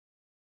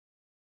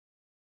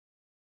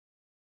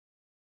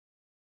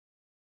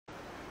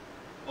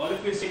All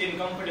of you sit in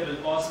comfortable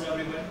posture,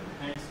 everyone.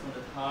 Hands on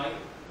the thigh.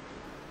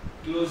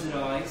 Close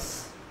your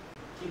eyes.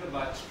 Keep your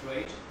back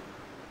straight.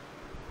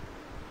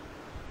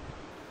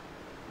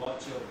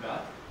 Watch your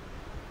breath.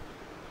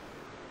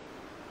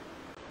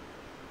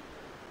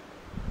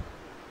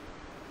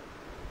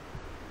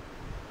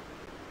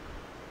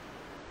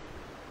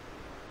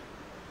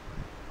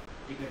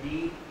 Take a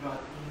deep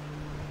breath in.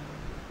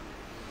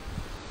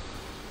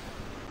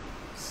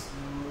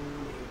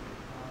 Slowly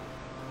out.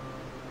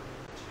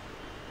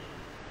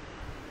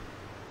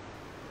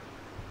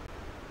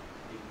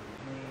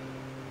 Inhale.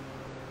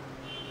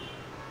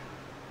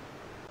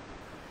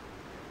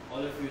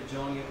 All of you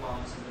join your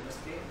palms in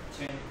Namaste.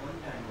 Chant one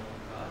time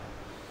Om God.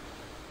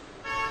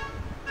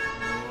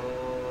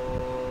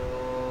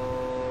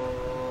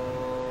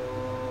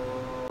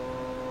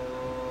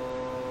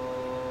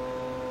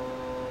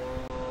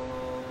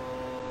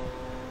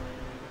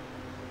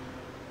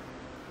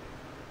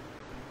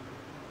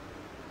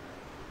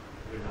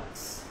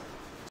 Relax.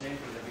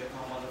 Gently let your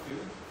palm, all of you.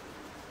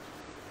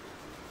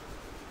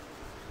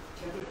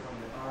 Gently from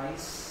your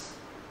eyes.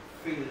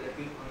 Feel the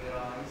heat on your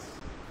eyes.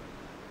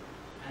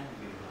 And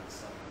we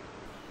relax up.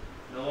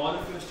 Now all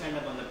of you stand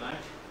up on the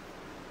mat.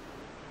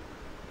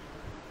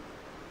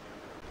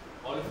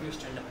 All of you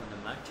stand up on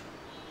the mat.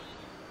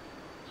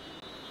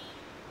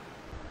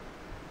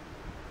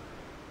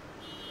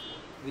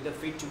 With the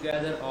feet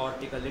together or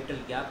take a little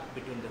gap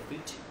between the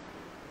feet.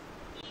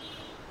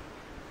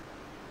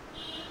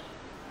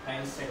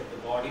 Hands side of the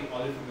body,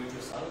 all of you mute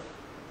yourself.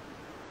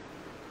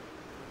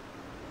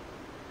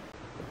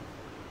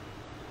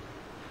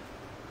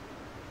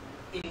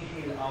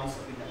 Inhale, arms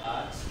up in the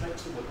air,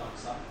 stretch your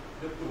arms up,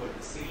 look toward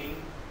the ceiling.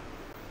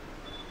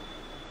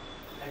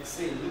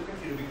 Exhale, look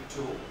at your big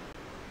toe.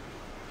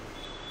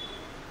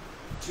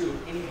 2,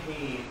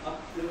 inhale,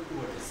 up, look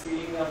toward the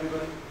ceiling,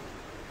 everyone.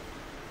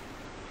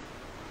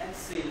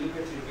 Exhale, look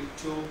at your big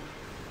toe.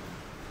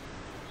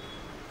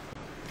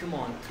 Come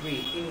on, 3,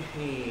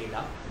 inhale,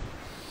 up.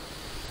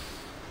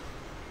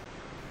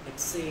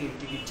 Exhale,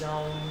 take it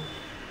down.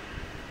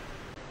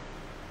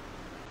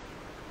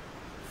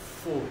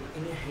 4,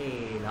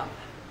 inhale up.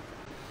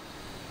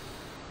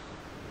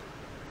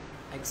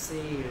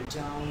 Exhale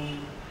down.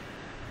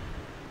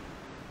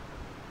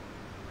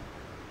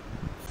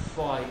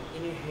 5,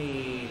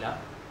 inhale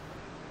up.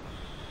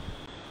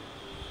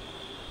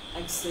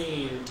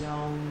 Exhale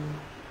down.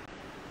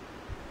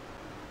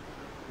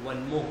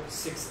 1 more,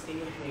 6,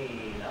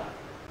 inhale up.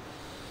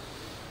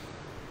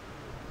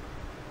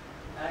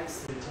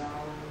 Exhale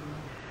down.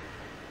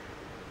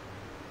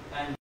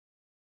 And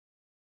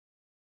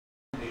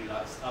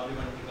relax.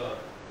 Everyone take a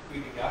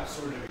quick gap,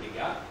 shoulder big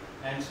gap,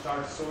 and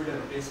start shoulder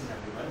rotation.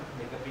 Everyone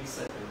make a big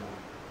circle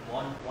now.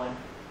 1, 1,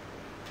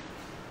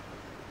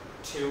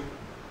 2.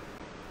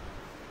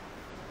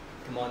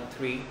 Come on,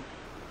 3,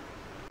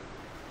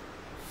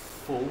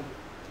 4,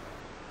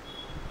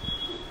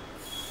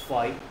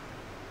 5,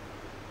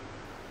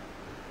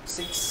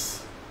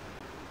 6.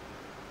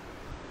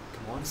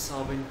 Come on,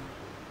 7,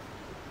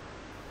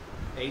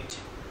 8,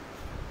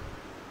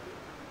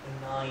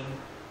 9,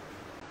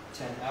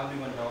 10.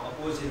 Everyone now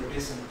opposite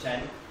rotation.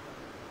 10,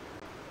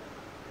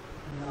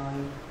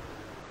 9.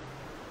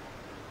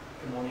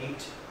 Come on,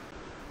 8,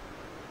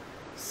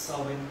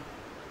 7,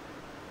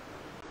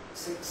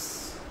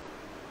 6,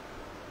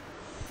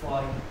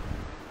 5,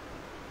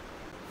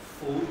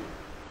 4,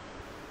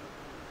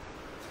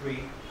 3,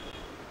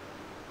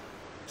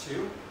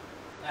 2.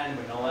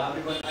 And now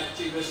everyone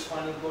active your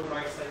spinal cord,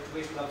 right side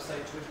twist, left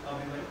side twist.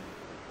 Everyone.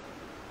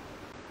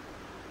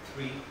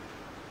 3,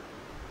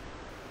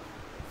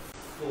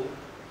 4.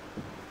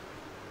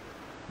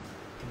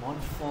 Come on,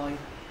 5,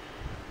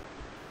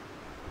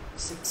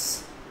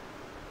 6,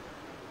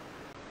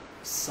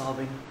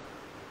 7.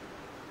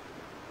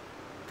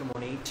 Come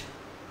on, 8,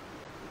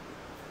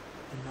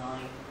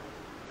 9,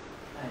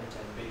 and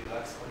 10. Very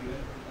relaxed.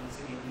 Everyone. Once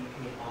again,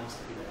 inhale, arms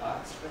up in the air,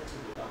 stretch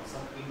your thumbs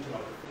up,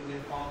 interlock the finger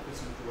palm,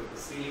 facing toward the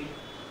ceiling.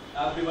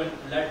 Everyone,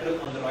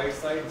 lateral on the right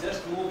side.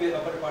 Just move your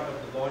upper part of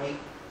the body.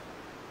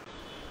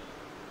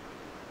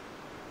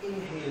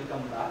 Inhale,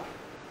 come back.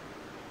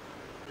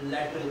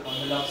 Lateral on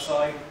the left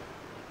side.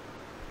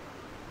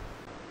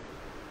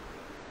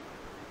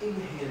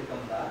 Inhale,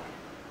 come back.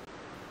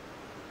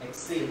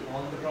 Exhale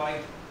on the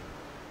right.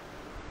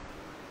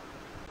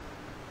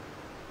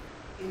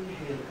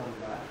 Inhale, come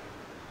back.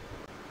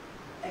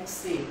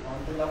 Exhale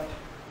on the left.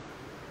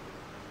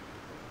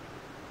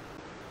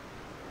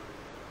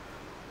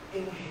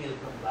 Inhale,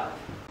 come back.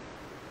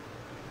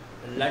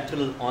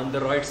 Lateral on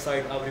the right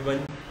side,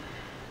 everyone.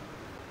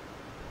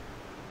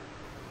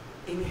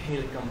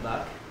 Inhale, come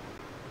back.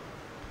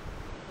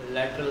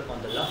 Lateral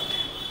on the left.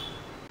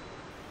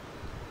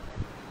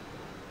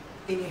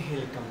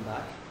 Inhale, come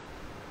back.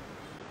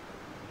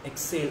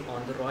 Exhale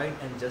on the right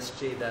and just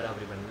stay there,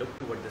 everyone. Look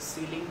toward the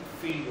ceiling.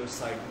 Feel your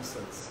side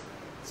muscles.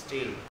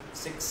 Stay.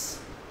 6.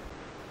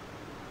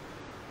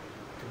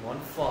 Come on,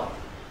 5.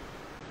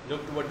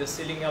 Look toward the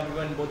ceiling,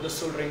 everyone. Both the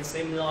shoulder in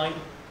same line.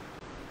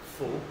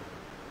 4.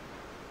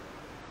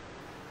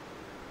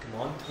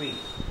 Come on, 3.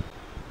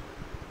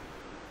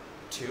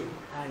 2,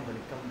 and when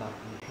you come back,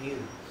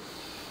 inhale.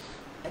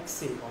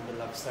 Exhale on the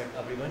left side,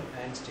 everyone,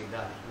 and stay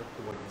there. Look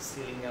toward the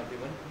ceiling,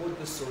 everyone. Both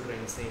the shoulder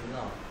and same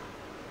now.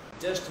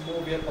 Just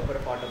move your upper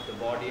part of the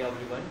body,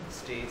 everyone.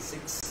 Stay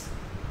 6.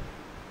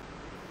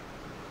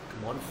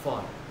 Come on,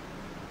 5.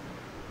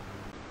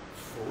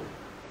 4.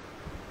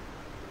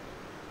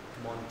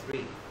 Come on,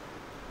 3.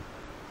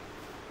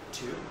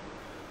 2.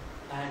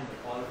 And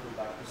all of you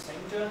back to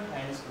center.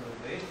 Hands on the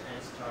waist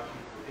and start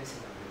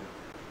rotating, everyone.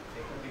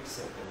 Take a big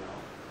circle now.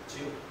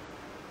 2.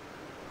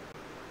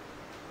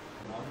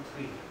 Come on,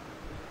 3,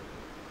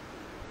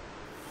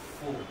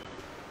 4,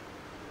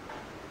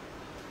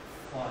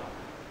 5,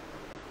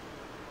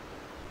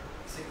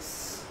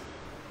 6,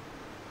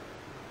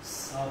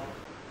 7,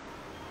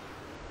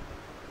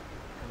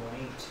 come on,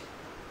 8,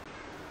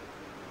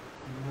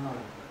 9,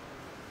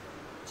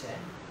 10,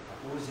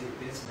 opposite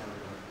this now,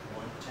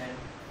 come on, 10,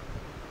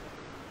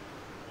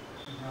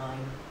 9,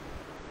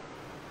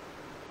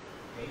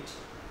 8,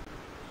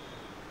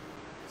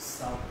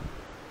 7,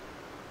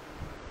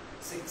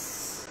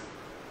 6,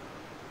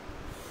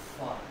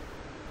 5,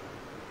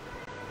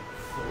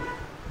 4,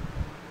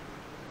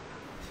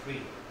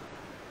 3,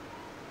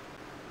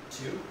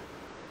 2,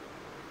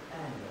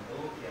 and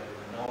okay,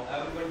 everyone. Now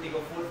everyone take a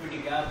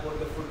 4-feet gap, hold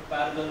the foot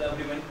parallel,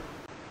 everyone.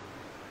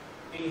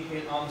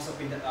 Inhale, arms up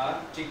in the air.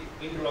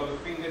 Interlock your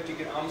finger, take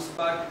your arms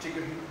back, take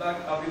your hip back,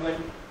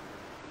 everyone.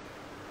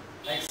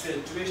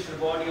 Exhale, twist your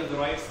body on the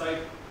right side,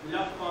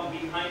 left palm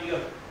behind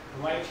your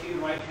right heel,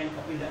 right hand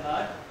up in the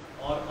air,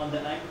 or on the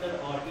ankle,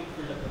 or in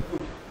front of the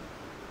foot.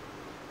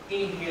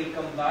 Inhale,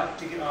 come back,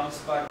 take your arms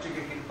back, take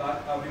your hip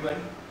back,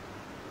 everyone.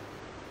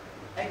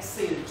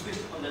 Exhale,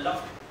 twist on the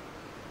left.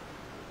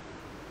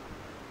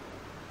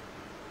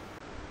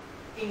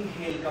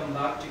 Inhale, come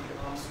back, take your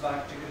arms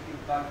back, take your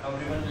hip back,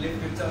 everyone.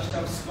 Lift your chest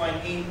up,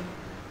 spine in.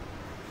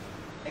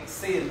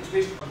 Exhale,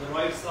 twist on the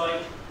right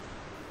side.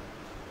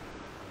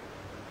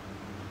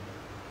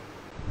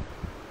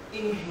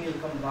 Inhale,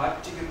 come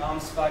back, take your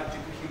arms back,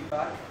 take your hip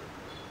back.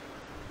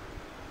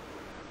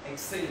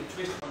 Exhale,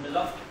 twist on the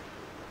left.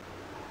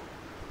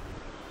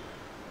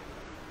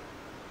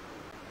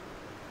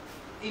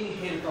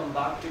 Inhale, come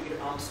back, take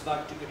your arms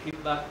back, take your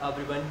hip back,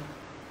 everyone.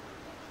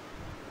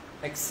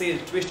 Exhale,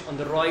 twist on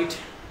the right.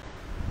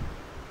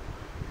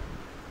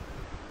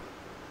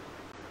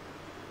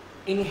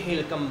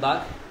 Inhale, come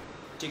back,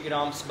 take your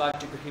arms back,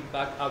 take your hip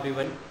back,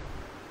 everyone.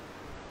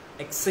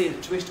 Exhale,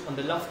 twist on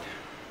the left.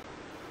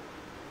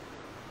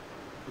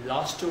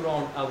 Last 2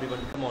 rounds, everyone.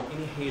 Come on,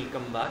 inhale,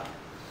 come back.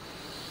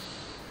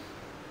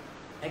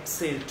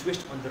 Exhale,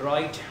 twist on the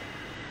right.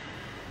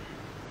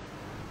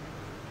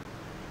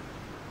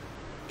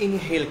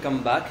 Inhale,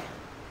 come back.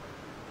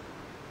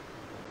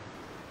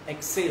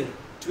 Exhale,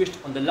 twist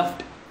on the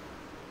left.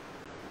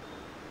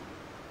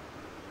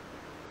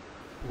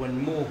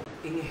 One more.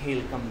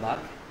 Inhale, come back.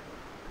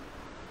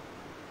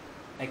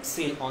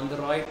 Exhale on the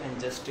right and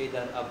just stay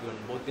there, everyone.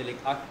 Both the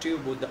legs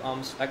active, both the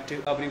arms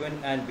active, everyone,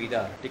 and be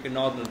there. Take a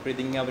normal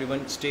breathing,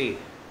 everyone. Stay.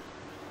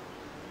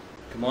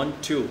 Come on,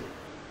 2,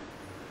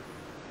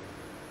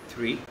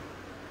 3.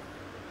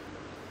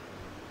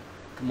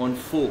 Come on,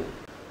 4,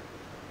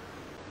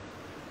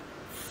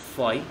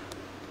 5,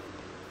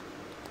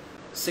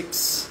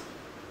 6,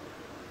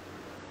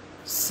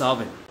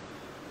 7.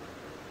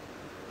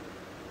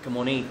 Come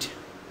on, 8,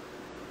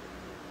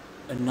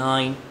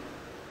 9.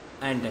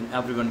 And then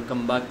everyone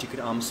come back, take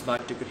your arms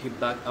back, take your hip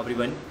back,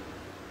 everyone.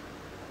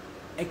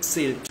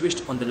 Exhale,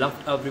 twist on the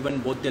left, everyone.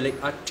 Both the leg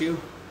active,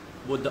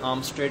 both the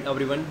arms straight,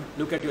 everyone.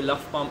 Look at your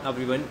left palm,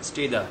 everyone.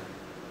 Stay there.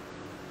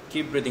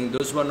 Keep breathing.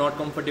 Those who are not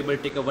comfortable,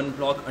 take a 1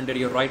 block under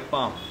your right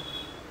palm.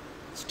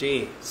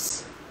 Stay.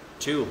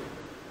 2.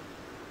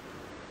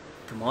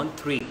 Come on,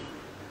 3,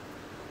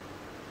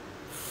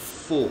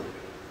 4.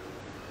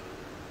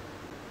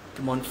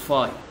 Come on,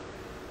 5,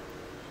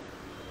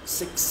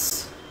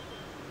 6,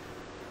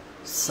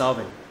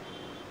 7.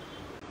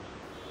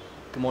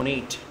 Come on,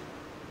 8,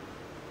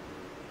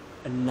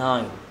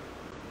 9.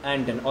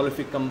 And then all of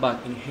you come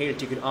back. Inhale,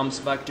 take your arms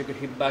back, take your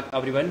hip back,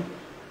 everyone.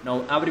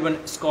 Now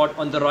everyone squat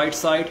on the right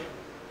side.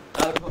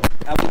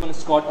 Everyone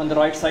squat on the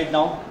right side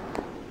now.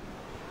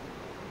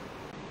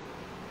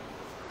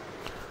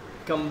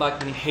 Come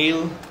back,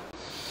 inhale.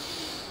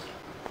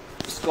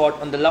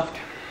 Squat on the left.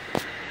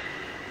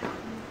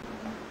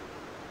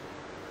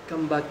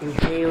 Come back,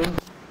 inhale.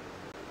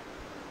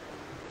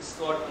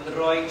 Squat on the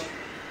right.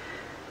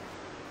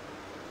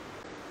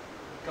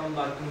 Come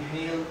back,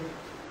 inhale.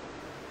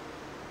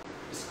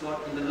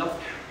 Squat on the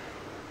left.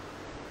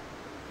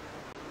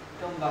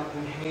 Come back,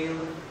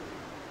 inhale.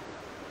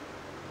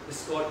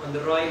 Squat on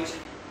the right.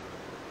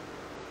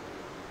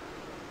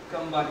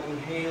 Come back,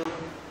 inhale.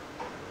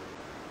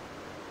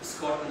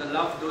 Squat on the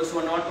left. Those who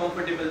are not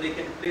comfortable, they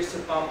can place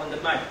your palm on the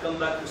mat. Come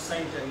back to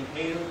center.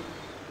 Inhale.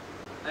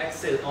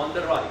 Exhale on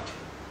the right.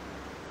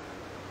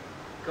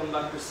 Come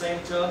back to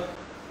center.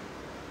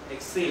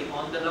 Exhale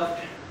on the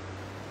left.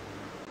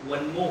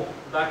 One more.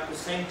 Back to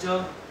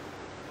center.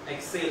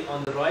 Exhale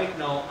on the right.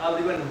 Now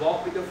everyone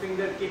walk with your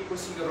finger. Keep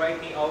pushing your right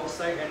knee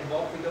outside and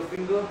walk with your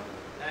finger.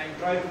 And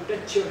try to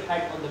touch your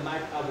head on the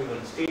mat,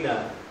 everyone. Stay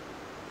there.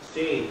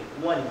 Stay.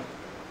 1.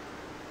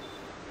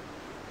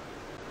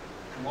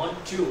 Come on,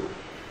 2.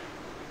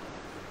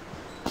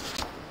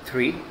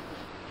 3.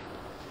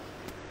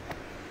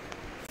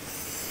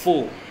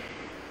 4.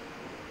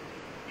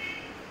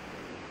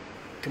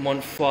 Come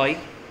on, 5.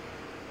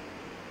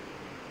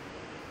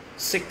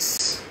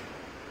 6.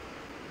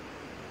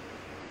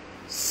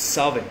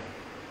 7.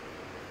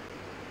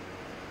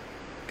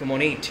 Come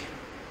on, 8.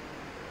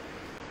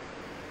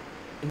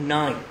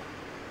 9.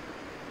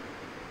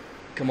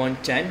 Come on,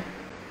 10.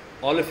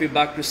 All of you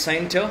back to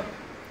center.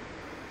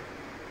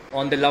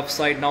 On the left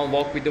side now,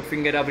 walk with your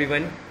finger,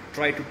 everyone.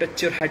 Try to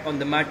touch your head on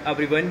the mat,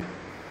 everyone.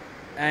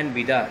 And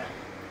be there.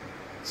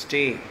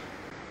 Stay.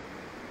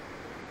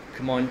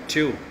 Come on,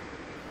 2.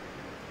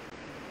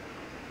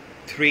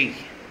 3.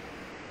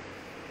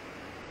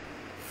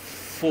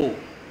 4.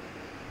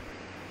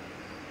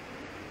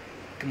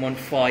 Come on,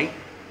 5.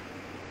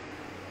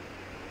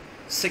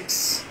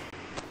 6.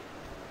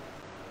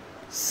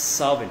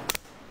 7.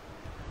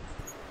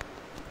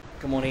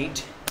 Come on,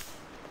 8.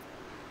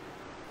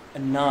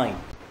 And 9.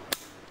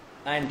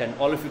 And then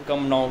all of you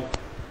come now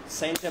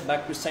center,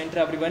 back to center,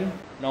 everyone.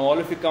 Now all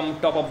of you come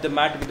top of the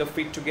mat with your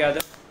feet together.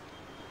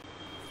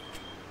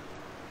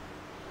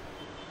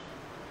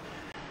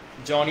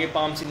 Join your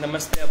palms in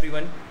Namaste,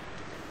 everyone.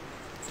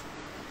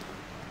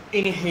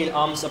 Inhale,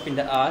 arms up in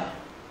the air.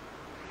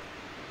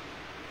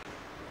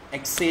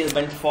 Exhale,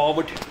 bend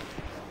forward.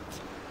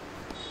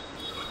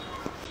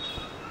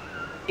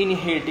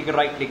 Inhale, take a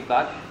right leg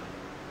back.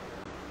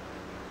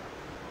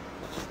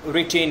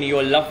 Retain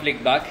your left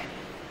leg back.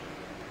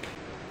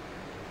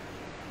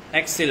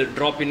 Exhale,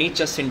 drop your knee,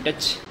 chest in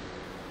touch.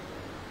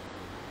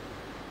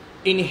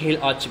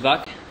 Inhale, arch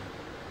back.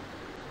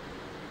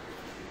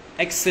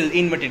 Exhale,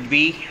 inverted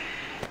V.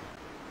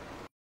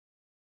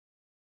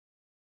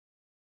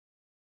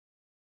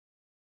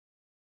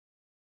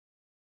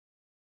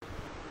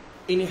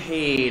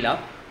 Inhale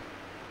up.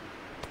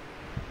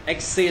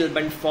 Exhale,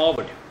 bend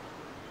forward.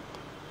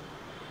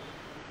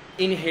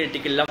 Inhale,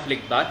 take a left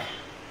leg back.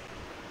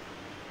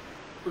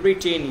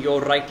 Retain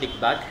your right leg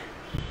back.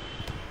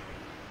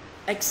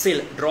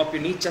 Exhale, drop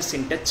your knee, chest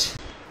in touch.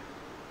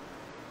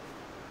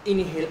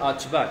 Inhale,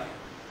 arch back.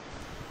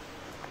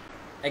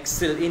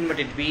 Exhale,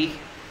 inverted V.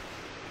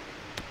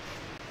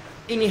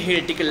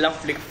 Inhale, take a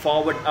left leg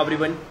forward,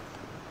 everyone.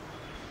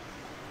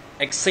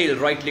 Exhale,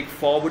 right leg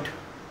forward.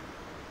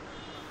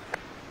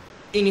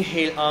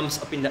 Inhale,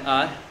 arms up in the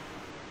air.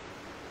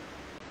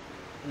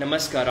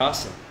 Namaskar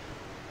asana.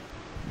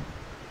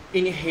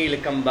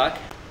 Inhale, come back.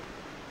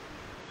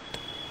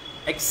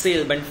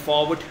 Exhale, bend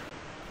forward.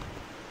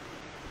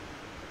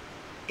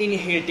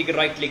 Inhale, take a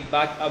right leg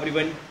back,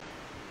 everyone.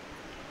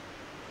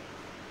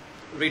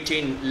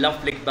 Retain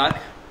left leg back.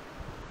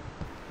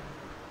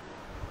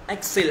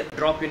 Exhale,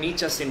 drop your knee,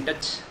 chest in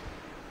touch.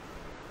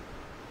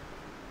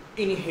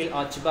 Inhale,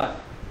 arch back.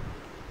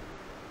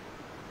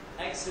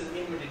 Exhale,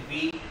 inverted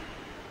V.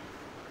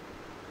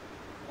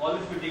 All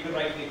of you take a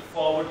right leg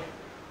forward.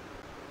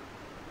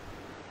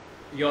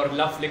 Your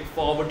left leg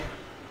forward.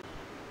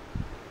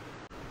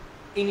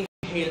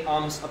 Inhale,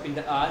 arms up in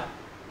the air.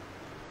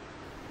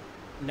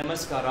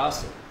 Namaskar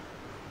asana.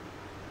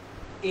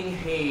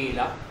 Inhale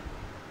up.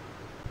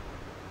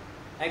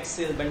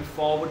 Exhale, bend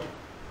forward.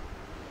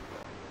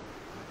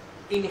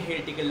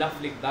 Inhale, take a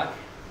left leg back.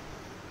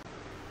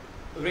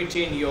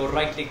 Retain your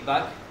right leg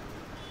back.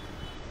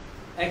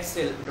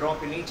 Exhale,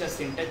 drop your knee,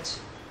 chest in touch.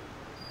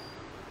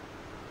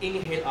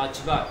 Inhale,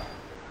 arch back.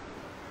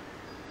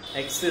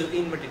 Exhale,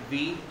 inverted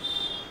V.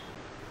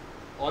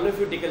 All of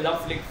you take a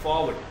left leg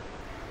forward.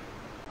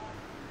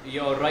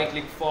 Your right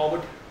leg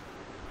forward.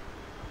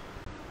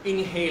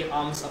 Inhale,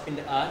 arms up in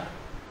the air.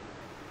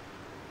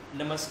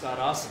 Namaskar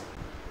asana.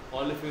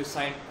 All of you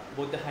sign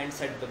both the hands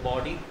side of the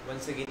body.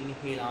 Once again,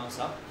 inhale, arms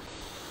up.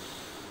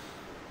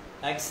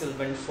 Exhale,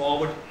 bend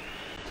forward.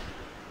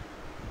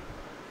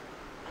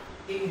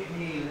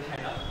 Inhale,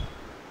 head up.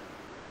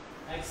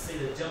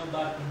 Exhale, jump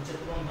back in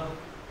chaturanga.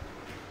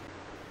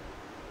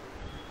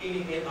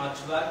 Inhale,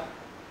 arch back.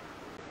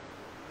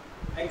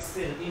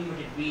 Exhale,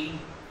 inverted V.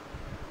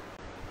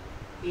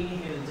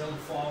 Inhale, jump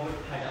forward,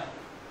 head up.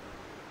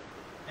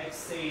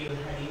 Exhale,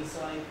 head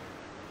inside.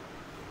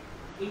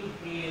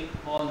 Inhale,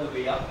 all the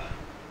way up.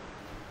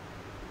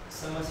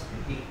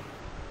 Samaskriti.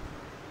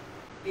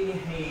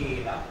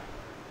 Inhale up.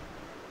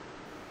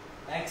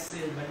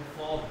 Exhale, bend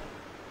forward.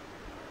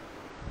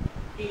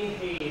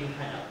 Inhale,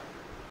 head up.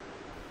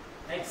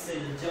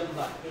 Exhale, jump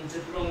back in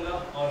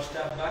chaturanga or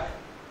step back.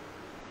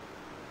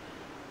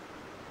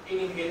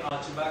 Inhale,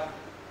 arch back.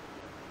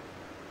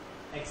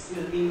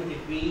 Exhale,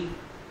 inverted V.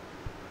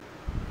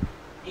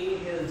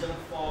 Inhale, jump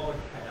forward,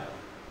 head up.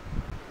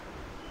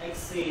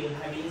 Exhale,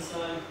 head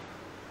inside.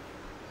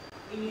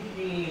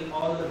 Inhale,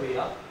 all the way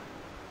up.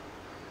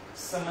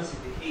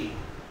 Samaskriti.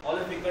 All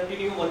of you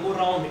continue one more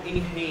round.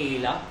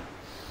 Inhale up.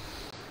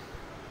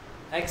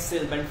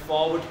 Exhale, bend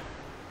forward.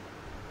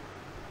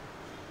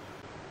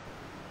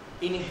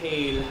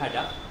 Inhale, head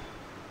up.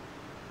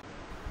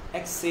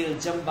 Exhale,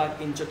 jump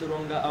back in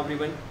Chaturanga,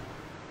 everyone.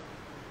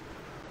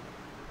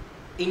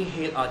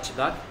 Inhale, arch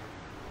back.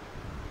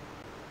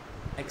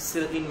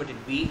 Exhale, inverted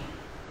V.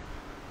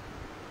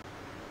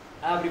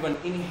 Everyone,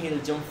 inhale,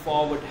 jump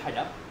forward, head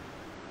up.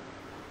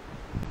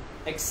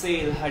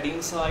 Exhale, head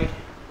inside.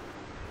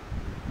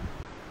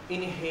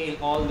 Inhale,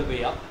 all the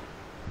way up.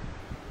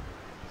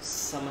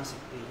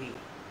 Samasakti.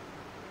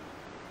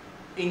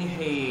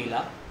 Inhale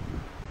up.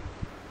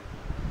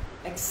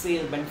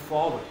 Exhale, bend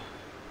forward.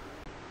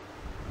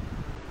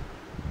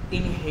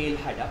 Inhale,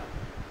 head up.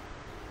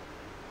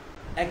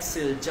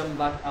 Exhale, jump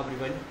back,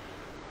 everyone.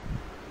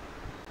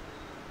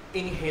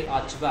 Inhale,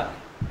 arch back.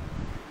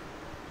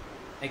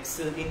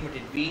 Exhale,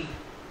 inverted V.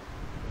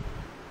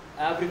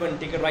 Everyone,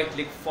 take a right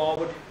leg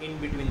forward in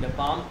between the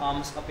palm,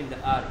 arms up in the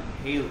air.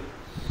 Inhale.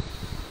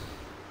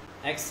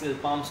 Exhale,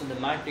 palms on the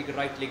mat. Take a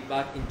right leg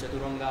back in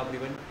Chaturanga,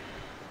 everyone.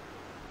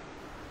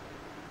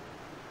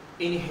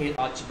 Inhale,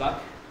 arch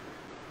back.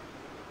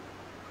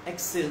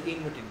 Exhale,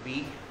 inverted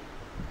V.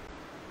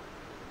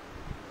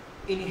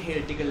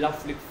 Inhale, take a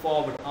left leg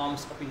forward,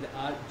 arms up in the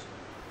air.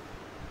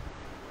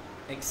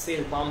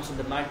 Exhale, palms on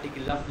the mat. Take a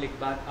left leg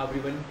back,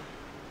 everyone.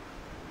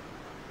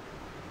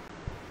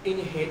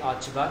 Inhale,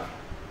 arch back.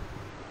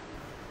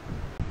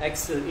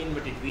 Exhale,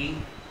 inverted V.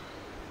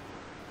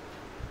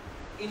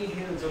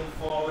 Inhale, jump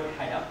forward,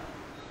 head up.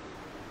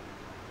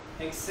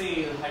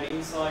 Exhale, head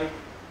inside.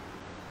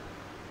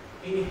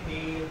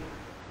 Inhale,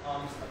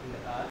 arms up in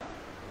the air.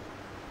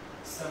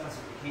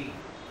 Samasakti.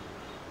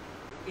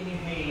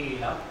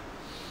 Inhale up.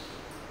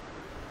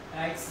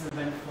 Exhale,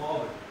 bend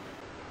forward.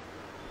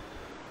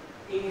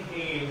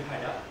 Inhale,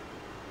 head up.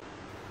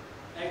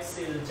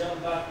 Exhale,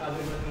 jump back,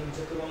 everyone in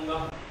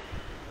Chaturanga.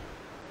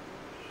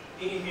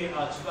 Inhale,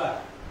 arch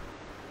back.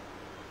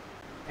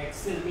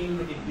 Exhale,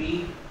 inverted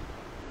V.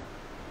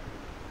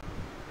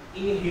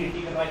 Inhale,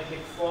 take a right leg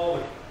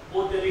forward.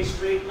 Both the legs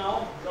straight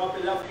now. Drop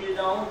the left heel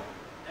down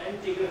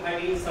and take your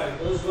head inside.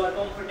 Those who are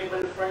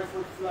comfortable, front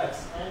foot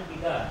flex and be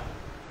done.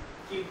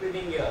 Keep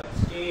breathing here.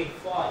 Stay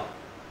 5.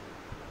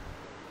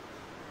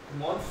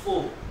 Come on,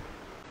 4,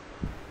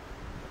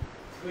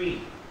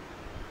 3,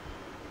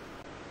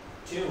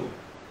 2,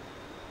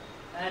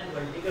 and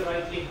 1. Take a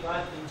right leg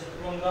back in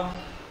Chaturanga.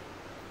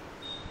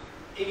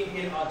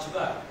 Inhale, arch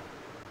back.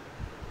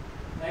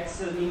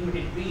 Exhale,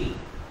 inverted V.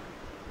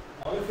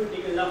 All of you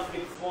take a left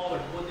leg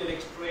forward, both your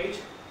legs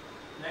straight.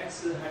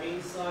 Exhale, head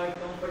inside,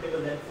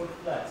 comfortable, then foot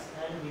flex,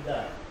 and be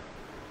done.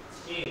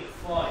 Stay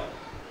 5.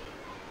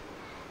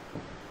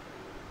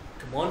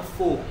 Come on,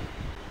 4,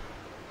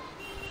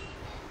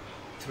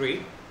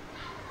 3,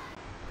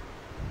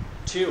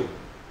 2,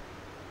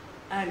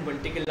 and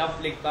 1. Take a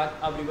left leg back,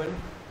 everyone,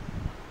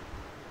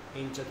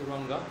 in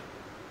Chaturanga.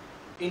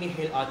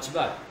 Inhale, arch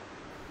back.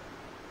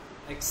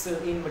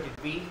 Exhale, inverted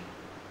V.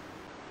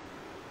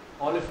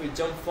 All of you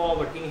jump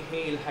forward.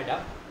 Inhale, head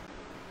up.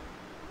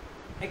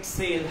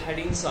 Exhale, head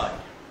inside.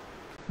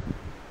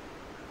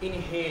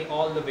 Inhale,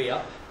 all the way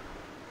up.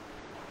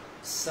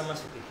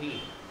 Samasakti.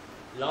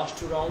 Last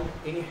 2 rounds.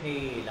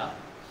 Inhale up.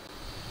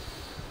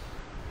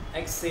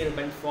 Exhale,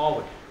 bend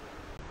forward.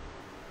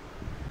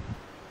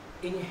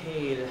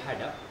 Inhale,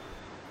 head up.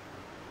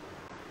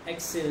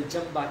 Exhale,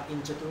 jump back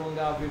in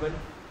Chaturanga, everyone.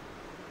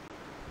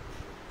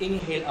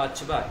 Inhale,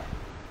 arch back.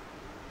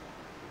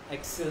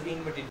 Exhale,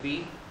 inverted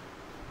V.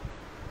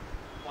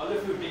 All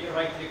of you take your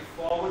right leg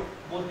forward,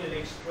 both your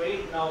legs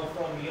straight. Now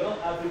from here,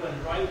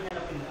 everyone right hand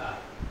up in the air.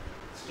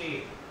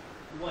 Stay.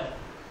 1,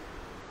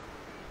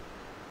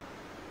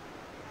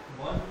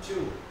 1,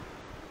 2,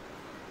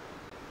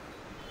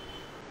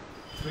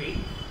 3,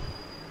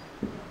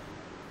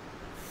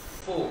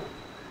 4,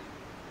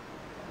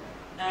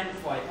 and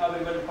 5.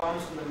 Everyone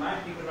palms on the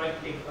mat. Take your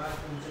right leg back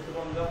in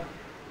Chaturanga.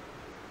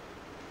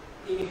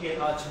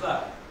 Inhale, arch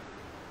back.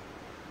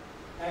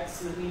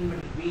 Exhale,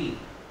 inverted V.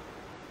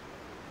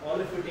 All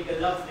of you take a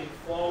left leg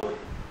forward,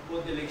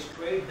 both the legs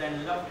straight,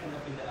 then left hand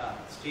up in the air.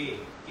 Stay.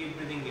 Keep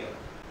breathing here.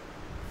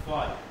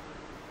 5.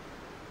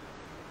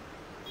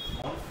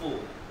 On 4,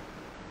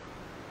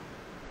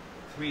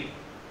 3,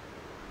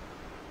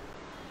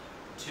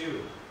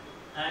 2,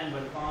 and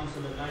 1. Palms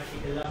on the mat.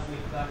 Take a left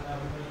leg back,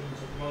 everyone in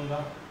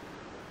Chaturanga.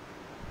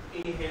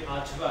 Inhale,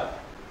 arch back.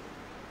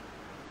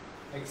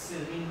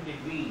 Exhale, inverted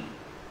V.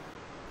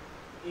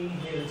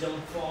 Inhale,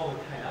 jump forward,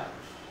 head up.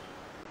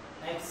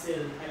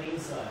 Exhale, head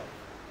inside.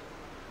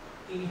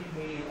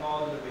 Inhale,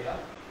 all the way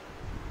up.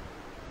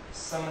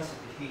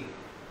 Samasakti.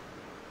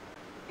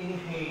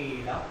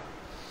 Inhale up.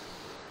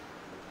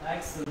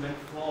 Exhale, bend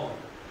forward.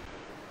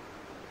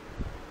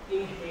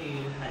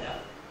 Inhale, head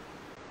up.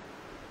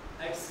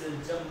 Exhale,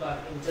 jump back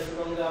in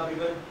Chaturanga,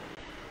 everyone.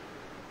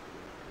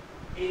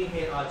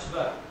 Inhale, arch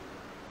back.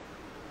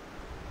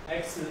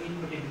 Exhale,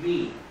 inverted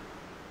V.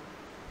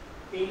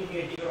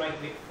 Inhale, take your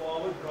right leg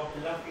forward, drop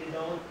the left heel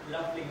down.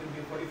 Left leg will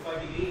be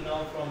 45 degrees.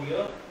 Now from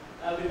here,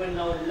 everyone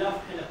now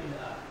left hand up in the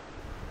air.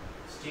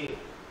 Stay.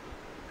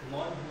 Come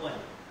on, 1,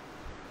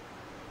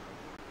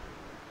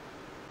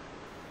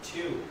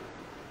 2.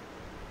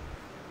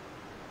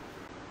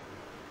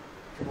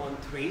 Come on,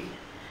 3,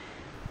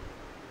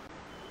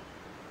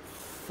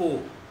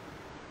 4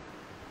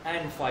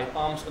 and 5.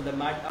 Palms on the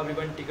mat.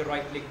 Everyone take a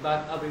right leg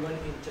back. Everyone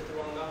in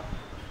chaturanga.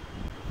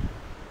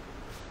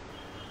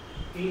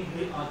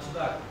 Inhale, arch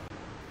back.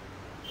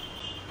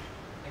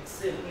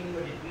 Exhale,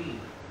 inverted V.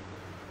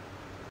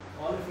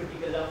 All of you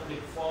take a left leg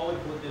forward,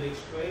 both the legs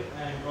straight,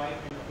 and right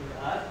hand up in the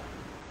air,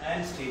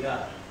 and stay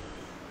there.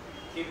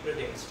 Keep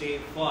breathing. Stay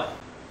 5.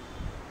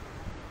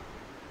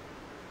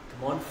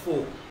 Come on,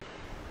 4,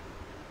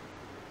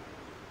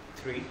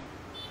 3,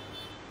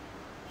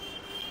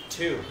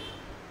 2,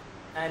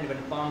 and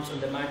when palms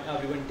on the mat,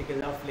 everyone take a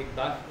left leg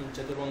back in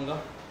chaturanga.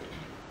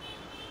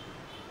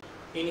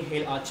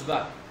 Inhale, arch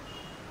back.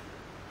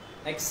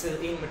 Exhale,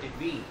 inverted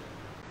V.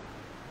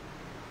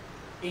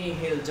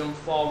 Inhale, jump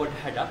forward,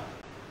 head up.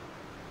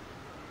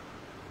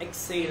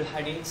 Exhale,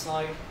 head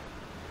inside.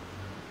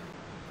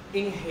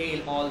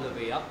 Inhale all the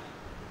way up.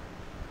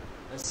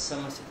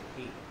 Asanas.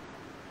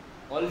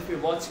 All of you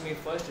watch me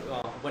first,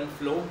 one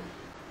flow.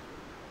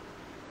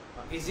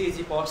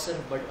 Easy portion,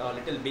 but a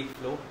little big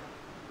flow.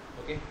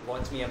 Okay,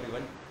 watch me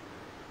everyone.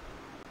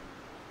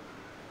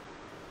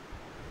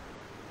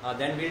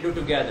 Then we'll do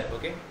together,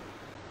 okay?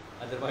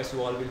 Otherwise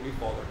you all will be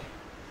forward.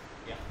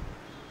 Yeah.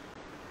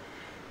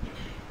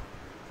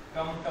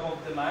 Come top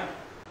of the mat.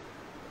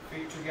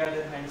 Feet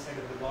together, hand side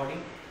of the body.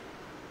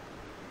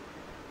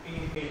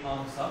 Inhale,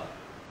 arms up.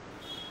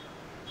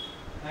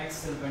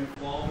 Exhale, bend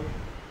forward.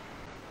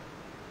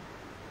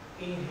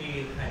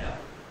 Inhale, head up.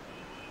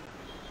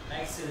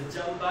 Exhale,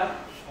 jump back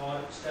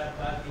or step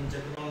back in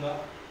chaturanga.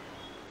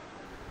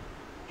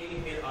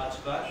 Inhale,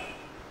 arch back.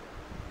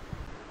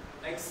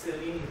 Exhale,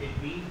 inhale,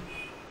 V.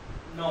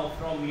 Now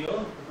from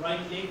your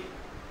right leg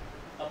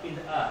up in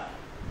the air.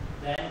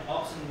 Then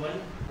option 1,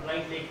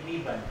 right leg knee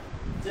bend.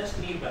 Just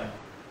knee bend.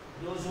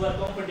 Those who are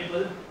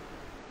comfortable,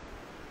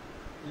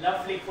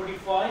 left leg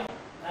 45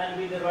 and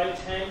with the right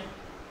hand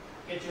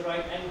get your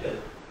right ankle.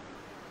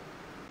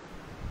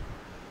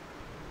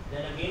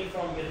 Then again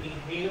from your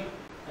inhale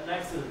and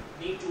exhale,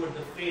 knee toward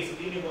the face,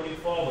 lean your body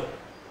forward.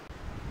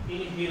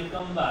 Inhale,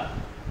 come back.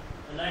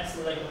 And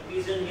exhale like a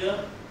pigeon here.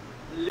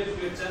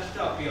 Lift your chest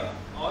up here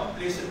or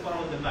place your palm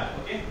on the mat.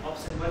 Okay?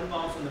 Option 1,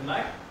 palms on the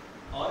mat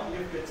or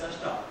lift your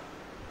chest up.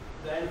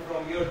 Then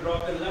from here,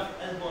 drop your left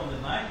elbow on the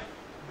mat.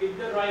 With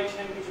the right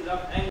hand, get your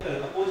left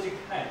ankle, opposite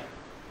hand.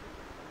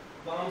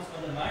 Palms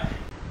on the mat.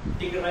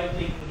 Take a right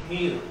leg,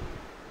 inhale.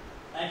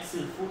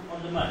 Exhale, foot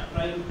on the mat.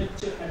 Try to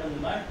touch your hand on the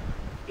mat.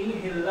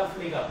 Inhale, left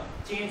leg up.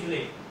 Change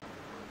leg.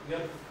 Your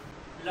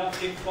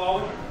left leg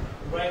forward,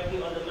 right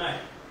knee on the mat.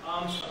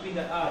 Arms up in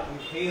the air.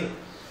 Inhale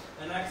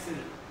and exhale.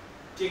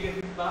 Take a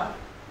hip back.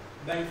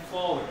 Bend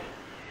forward.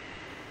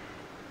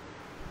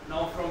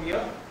 Now from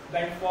here,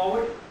 bend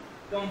forward.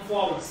 Come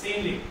forward.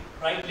 Same leg.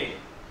 Right leg.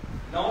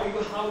 Now you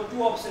have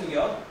two options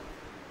here.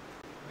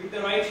 With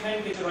the right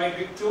hand, get your right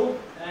big toe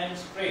and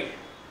straight.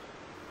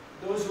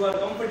 Those who are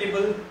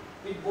comfortable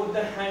with both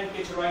the hands,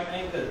 get your right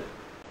ankle.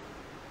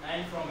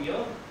 And from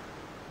here,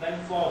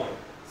 bend forward.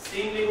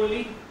 Same leg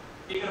only,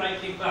 take a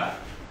right leg back.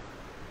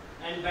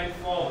 And bend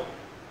forward.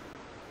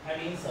 Head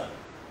inside.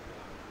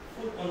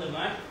 Foot on the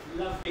mat,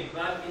 left leg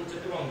back in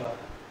chaturanga.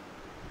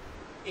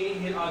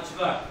 Inhale, arch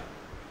back.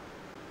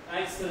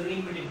 Exhale,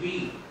 inverted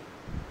V.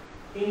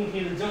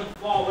 Inhale, jump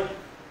forward.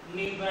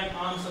 Knee bend,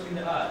 arms up in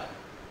the air.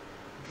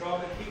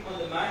 Drop a hip on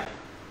the mat.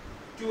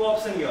 Two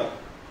options here.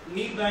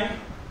 Knee bend.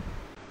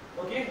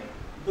 Okay.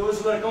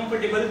 Those who are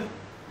comfortable,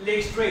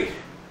 leg straight.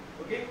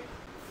 Okay.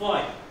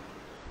 5,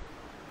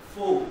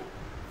 4,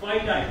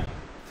 5 times.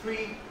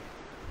 3,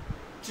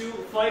 2,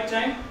 5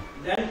 times.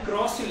 Then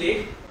cross your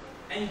leg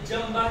and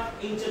jump back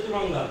in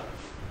chaturanga.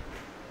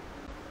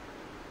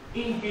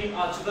 Inhale,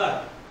 arch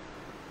back.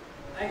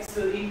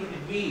 Exhale, inverted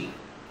V.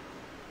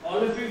 All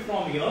of you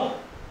from here,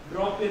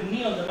 drop your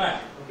knee on the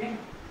mat. Okay.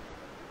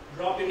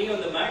 Drop your knee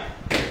on the mat.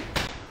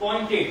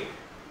 Point it.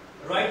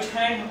 Right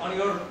hand on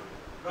your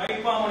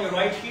right palm on your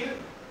right heel.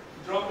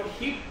 Drop your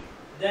hip.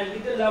 Then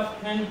with the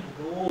left hand,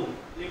 roll.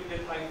 Lift the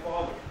thigh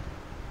forward.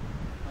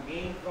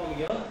 Again from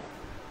here,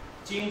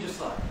 change the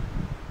side.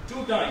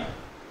 2 times.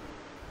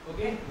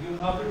 Okay. You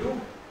have to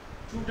do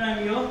 2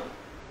 times here.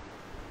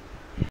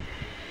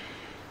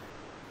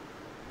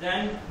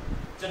 Then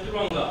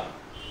chaturanga.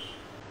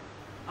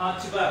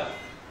 Arch back.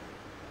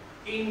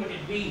 Inverted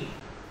V.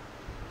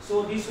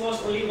 So this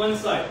was only one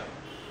side.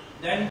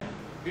 Then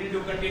we'll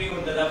do continue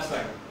on the left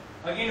side.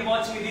 Again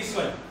watch me this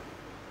one.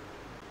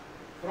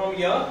 From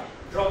here,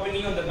 drop a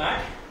knee on the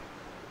mat.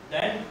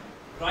 Then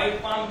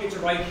right palm get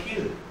your right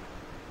heel.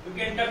 You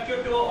can tuck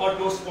your toe or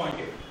toes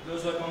pointed.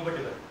 Those who are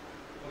comfortable.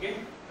 Okay.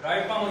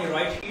 Right palm on your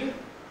right heel.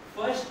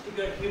 First take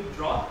your hip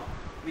drop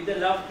with the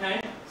left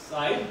hand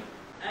side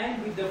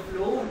and with the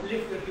flow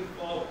lift your hip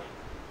forward.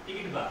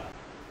 Take it back.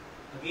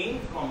 Again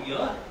from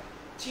here,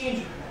 change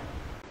your hand.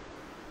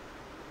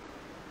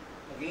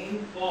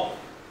 Again forward.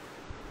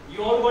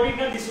 You all got it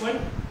now this one?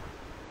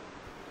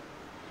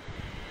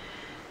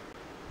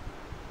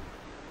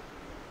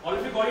 All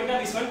of you got it now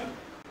this one?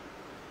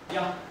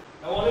 Yeah.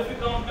 Now all of you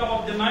come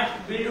top of the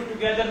mat. We'll do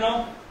together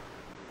now.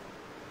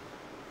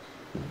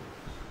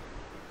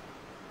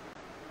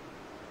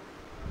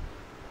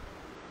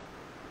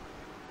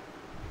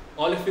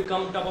 All of you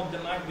come top of the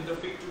mat with your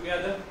feet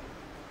together.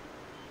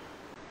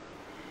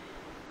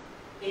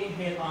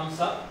 Inhale, arms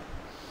up.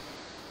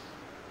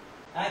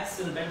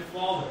 Exhale, bend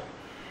forward.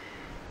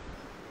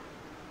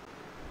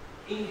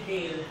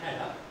 Inhale, head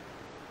up.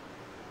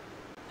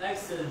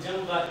 Exhale,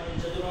 jump back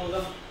in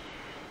chaturanga.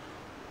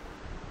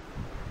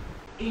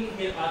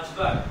 Inhale, arch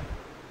back.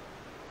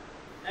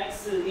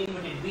 Exhale,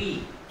 inverted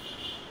V.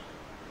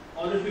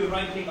 All of you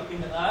right leg up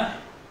in the air.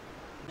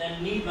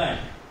 Then knee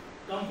bend.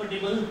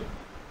 Comfortable.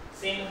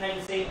 Same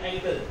hand, same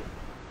ankle.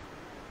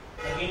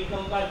 Again,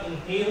 come back.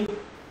 Inhale.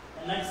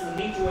 And exhale,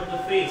 knee toward the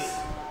face.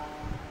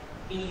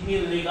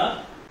 Inhale, leg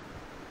up.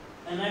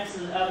 And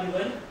exhale,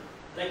 everyone.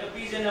 Like a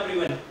pigeon,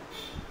 everyone.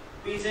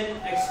 Pigeon,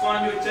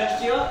 expand your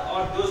chest here.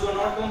 Or those who are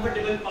not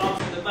comfortable,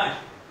 palms on the mat.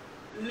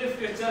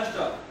 Lift your chest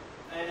up.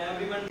 And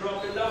everyone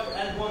drop your left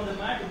elbow on the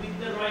mat with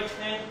the right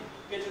hand.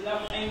 Get your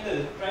left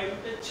ankle. Try to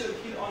touch your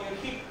heel on your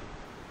hip.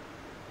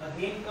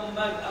 Again, come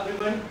back,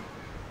 everyone.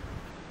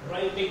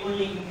 Right leg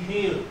only,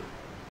 inhale.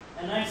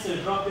 And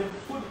exhale, drop your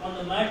foot on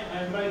the mat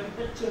and try to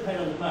touch your head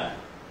on the mat.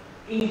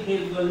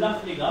 Inhale, your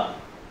left leg up.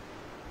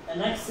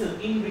 And exhale,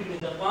 in between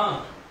the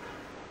palm.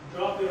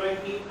 Drop your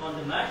right knee on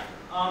the mat.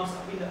 Arms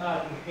up in the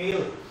air.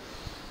 Inhale.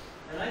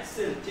 And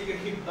exhale, take your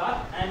hip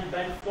back and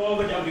bend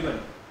forward,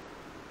 everyone.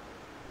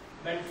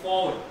 Bend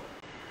forward.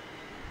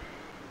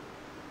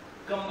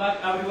 Come back,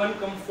 everyone.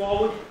 Come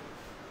forward.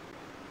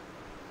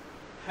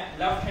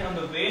 Left hand on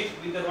the waist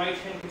with the right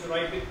hand with the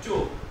right big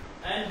toe.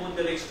 And both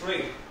the legs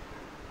straight.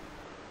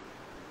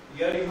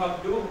 Here you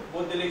have to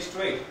both the legs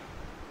straight.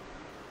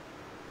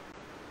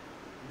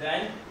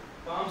 Then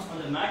palms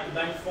on the mat,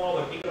 bend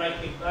forward. Take right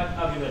leg back,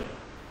 everyone.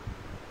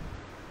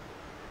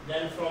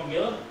 Then from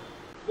here,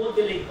 both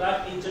the leg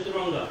back in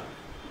chaturanga.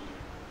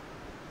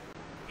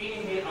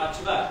 Inhale,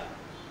 arch back.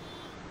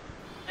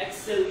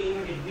 Exhale,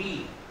 inverted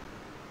V.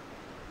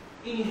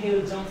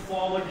 Inhale, jump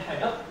forward,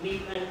 head up,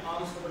 knee and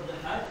arms over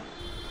the head.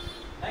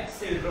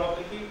 Exhale, drop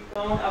the hip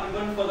down,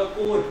 everyone for the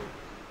core.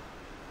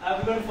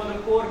 Everyone for the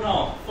core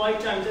now.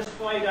 5 times, just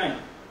 5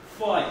 times.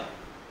 5.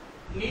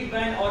 Knee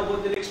bend or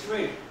both the legs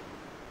straight.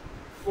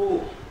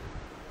 4,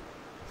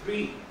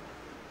 3,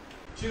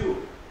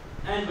 2,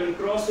 and when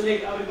cross the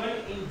leg, everyone,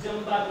 in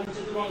jump back in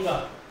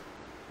chaturanga.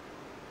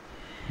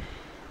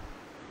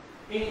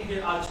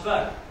 Inhale, arch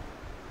back.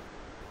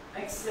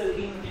 Exhale,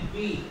 inverted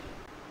V.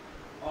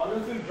 All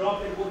of you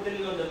drop your both the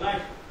knee on the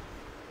mat.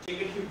 Take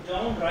your hip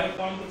down, right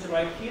palm to the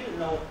right heel.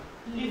 Now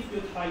lift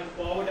your thigh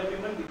forward,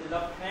 everyone, with the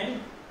left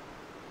hand.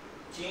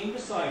 Change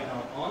the side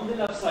now, on the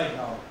left side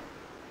now.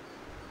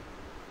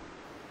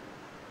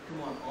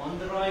 Come on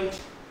the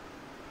right.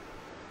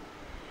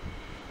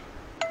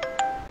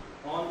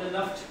 On the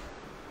left.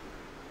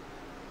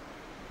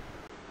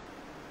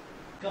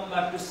 Come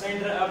back to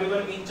center,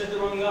 everyone in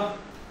chaturanga.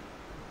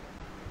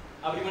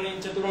 Everyone in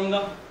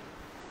chaturanga.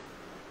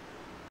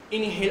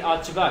 Inhale,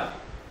 arch back.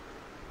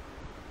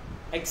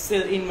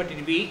 Exhale, inverted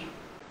V.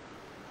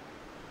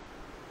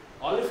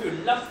 All of you,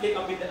 left leg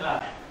up in the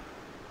air.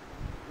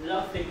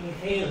 Left leg,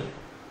 inhale.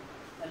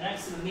 And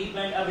exhale, knee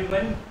bend,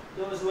 everyone.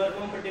 Those who are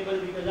comfortable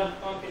with the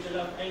left palm, catch the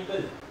left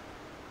ankle.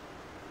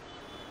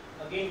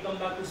 Again, come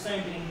back to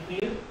center,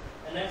 inhale.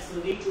 And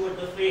exhale, knee toward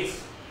the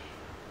face.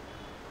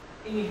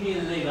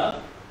 Inhale, leg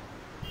up.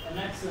 And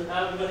exhale,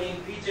 everyone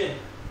in pigeon.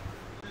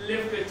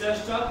 Lift your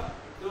chest up.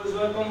 Those who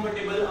are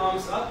comfortable,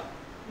 arms up.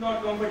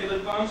 Not comfortable,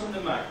 palms on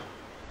the mat.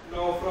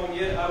 Now from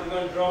here,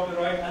 everyone drop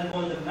your right elbow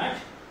on the mat.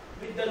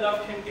 With the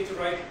left hand, catch your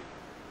right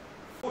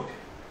foot.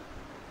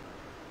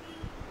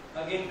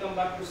 Again, come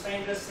back to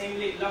center, same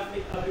leg, left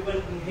leg,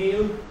 everyone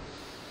inhale.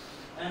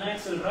 And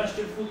exhale, rest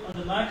your foot on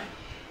the mat.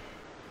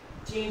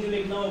 Change your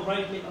leg now,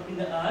 right leg up in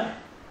the air.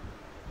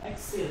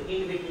 Exhale,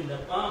 in between the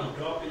palm.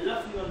 Drop your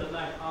left knee on the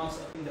mat, arms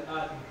up in the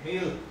air.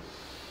 Inhale.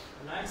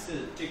 And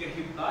exhale, take your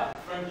hip back,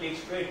 front leg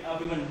straight.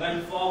 Everyone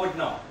bend forward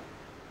now.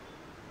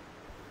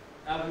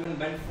 Everyone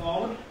bend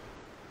forward.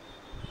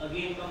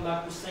 Again, come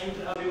back to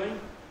center, everyone.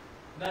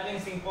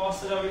 Balancing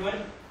posture,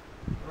 everyone.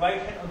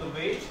 Right hand on the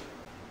waist.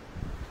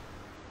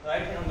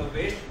 Right hand on the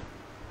waist.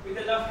 With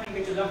the left hand,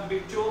 get your left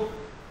big toe.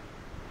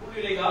 Pull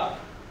your leg up.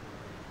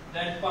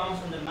 Then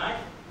palms on the mat.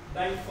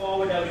 Bend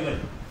forward,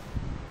 everyone.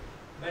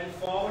 Bend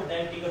forward,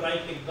 then take your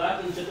right leg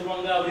back in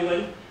chaturanga,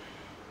 everyone.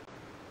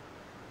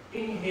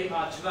 Inhale,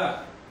 arch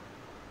back.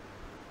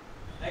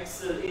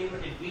 Exhale,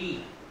 inverted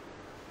V.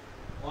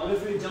 All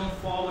of you jump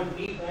forward,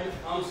 knee bend,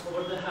 arms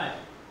over the head.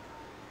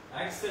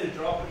 Exhale,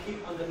 drop your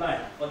hip on the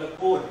mat for the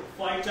core.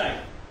 5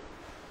 times.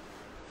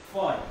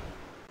 5,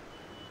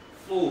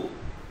 4,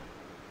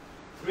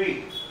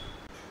 3,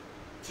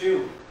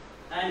 2,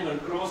 and 1.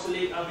 Cross the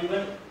leg,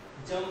 everyone.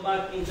 Jump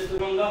back in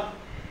chaturanga.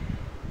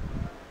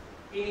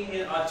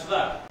 Inhale, arch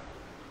back.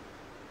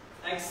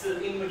 Exhale,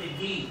 inverted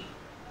V.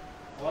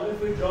 All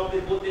of you drop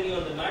your both knee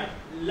on the mat.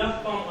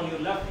 Left palm on your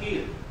left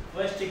heel.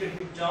 First take your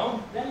hip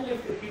down, then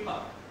lift your hip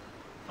up.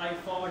 Thigh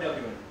forward,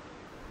 everyone.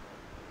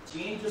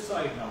 Change the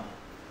side now.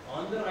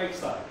 On the right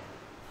side.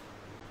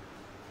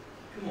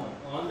 Come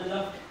on the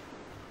left.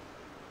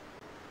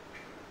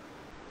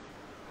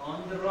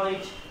 On the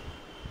right.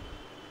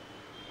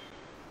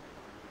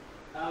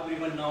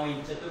 Everyone now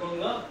in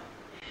Chaturanga.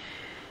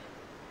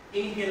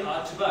 Inhale,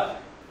 arch back.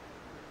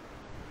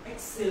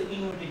 Exhale,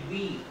 inverted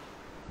V.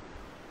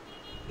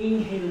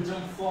 Inhale,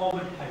 jump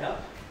forward, head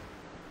up.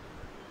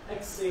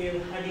 Exhale,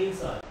 head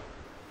inside.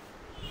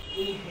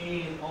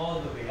 Inhale all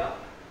the way up.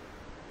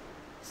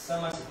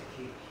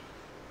 Samasthiti.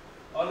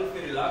 All of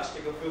you relax,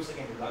 take a few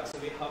seconds, relax. So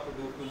we have to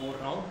do 2 more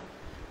rounds.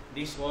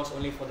 This was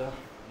only for the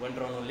 1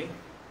 round only.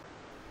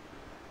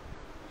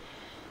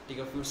 Take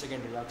a few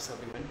seconds, relax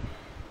everyone.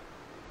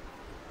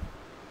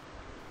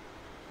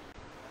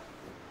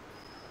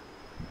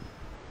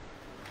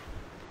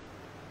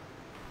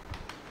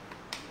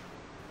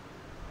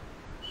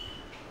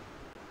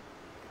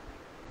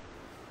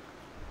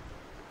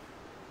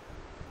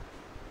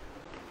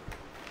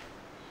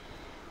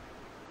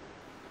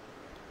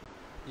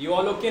 You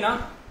all okay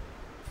now?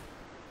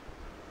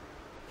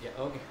 Yeah,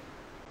 okay.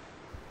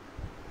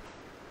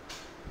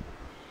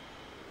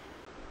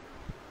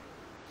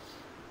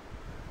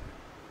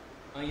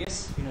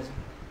 Yes, Vinay.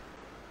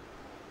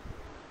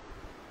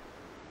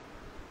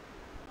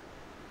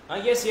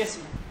 Yes.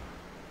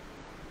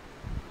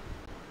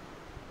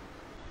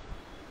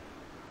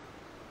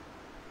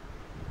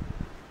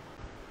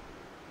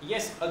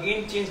 Yes,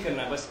 again change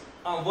करना है बस.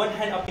 One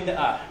hand up in the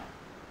air.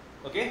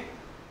 Okay?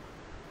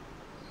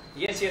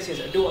 Yes.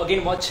 Do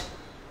again, watch.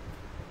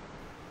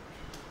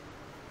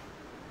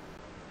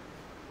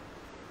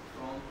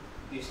 From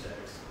this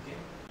direction, okay?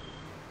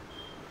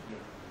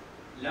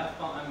 Yeah. Left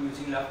palm, I'm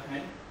using left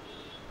hand.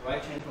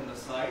 Right hand from the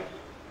side.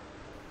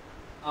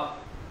 Up.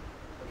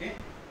 Okay?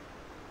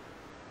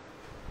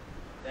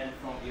 Then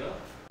from here,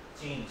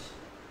 change.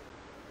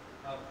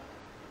 Up.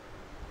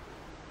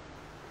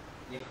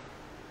 Yeah.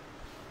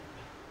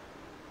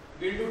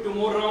 We'll do 2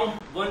 more rounds.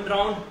 1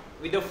 round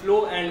with the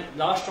flow, and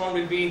last round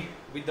will be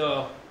with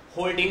the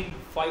holding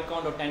 5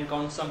 count or 10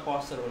 count, some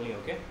posture only,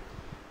 okay?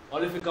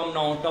 All of you come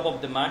now on top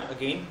of the mat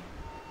again.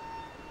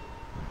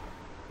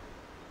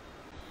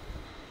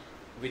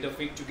 With the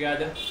feet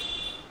together.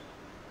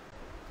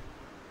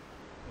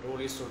 Roll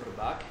your shoulder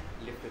back,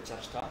 lift your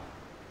chest up,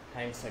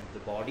 hands at the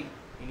body.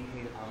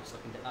 Inhale, arms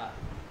up in the air.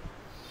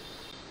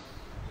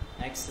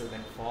 Exhale,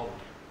 bend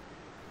forward.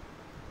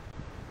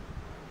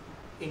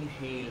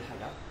 Inhale,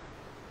 head up.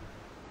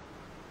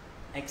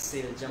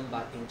 Exhale, jump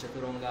back in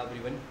Chaturanga,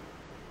 everyone.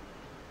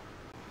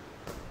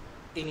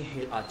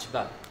 Inhale, arch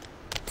back.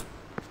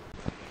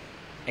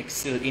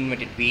 Exhale,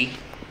 inverted V.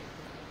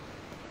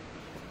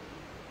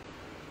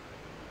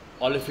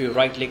 All of you,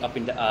 right leg up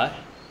in the air.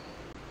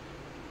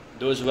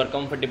 Those who are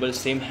comfortable,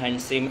 same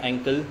hand, same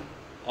ankle,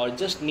 or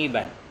just knee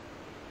bend.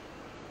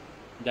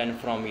 Then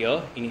from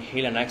here,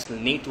 inhale and exhale,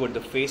 knee toward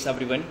the face,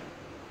 everyone.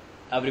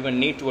 Everyone,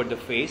 knee toward the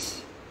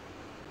face.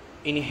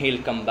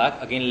 Inhale, come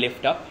back, again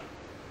lift up.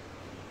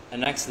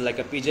 And exhale like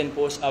a pigeon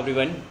pose,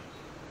 everyone.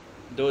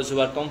 Those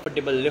who are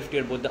comfortable, lift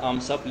your both the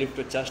arms up, lift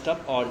your chest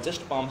up, or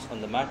just palms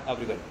on the mat,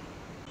 everyone.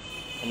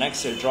 And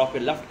exhale, drop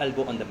your left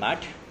elbow on the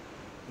mat.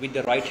 With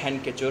the right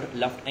hand, catch your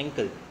left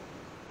ankle.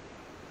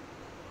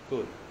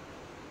 Good.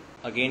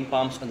 Again,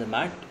 palms on the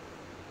mat.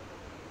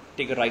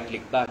 Take a right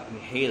leg back.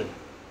 Inhale,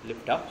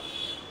 lift up.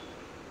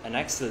 And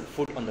exhale,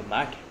 foot on the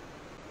mat.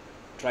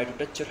 Try to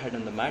touch your head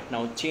on the mat.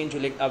 Now change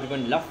your leg,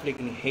 everyone. Left leg,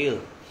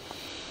 inhale.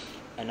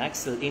 And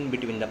exhale, in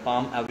between the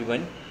palm,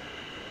 everyone.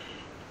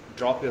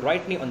 Drop your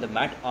right knee on the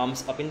mat,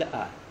 arms up in the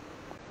air.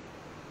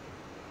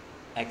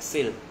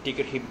 Exhale, take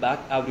your hip back,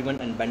 everyone,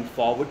 and bend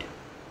forward.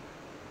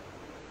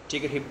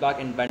 Take your hip back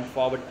and bend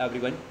forward,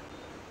 everyone.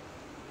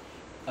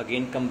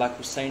 Again, come back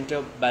to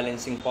center,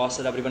 balancing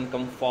posture, everyone.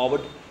 Come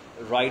forward.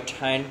 Right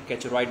hand,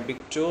 catch your right big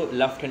toe.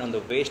 Left hand on the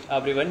waist,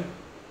 everyone.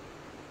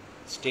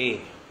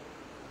 Stay.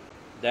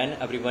 Then,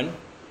 everyone,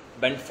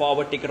 bend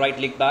forward, take a right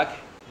leg back.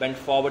 Bend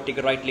forward, take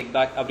a right leg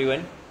back,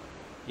 everyone.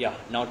 Yeah,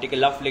 now take a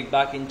left leg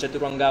back in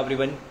Chaturanga,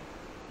 everyone.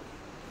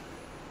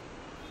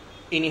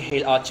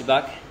 Inhale, arch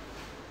back.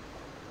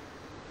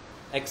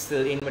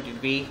 Exhale, inverted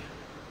V.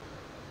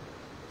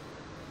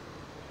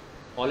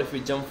 All of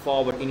you jump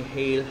forward,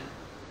 inhale.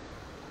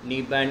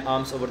 Knee bend,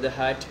 arms over the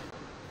head.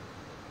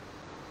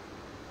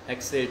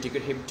 Exhale, take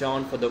your hip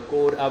down for the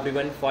core,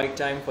 everyone. 5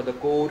 times for the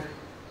core.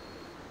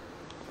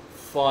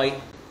 5.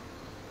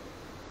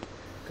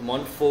 Come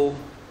on, 4.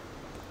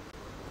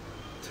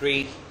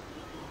 3,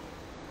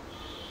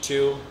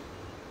 2,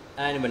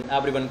 and 1.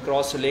 Everyone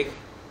cross your leg.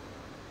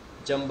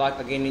 Jump back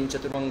again in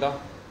Chaturanga.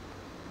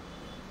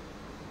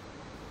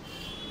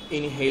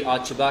 Inhale,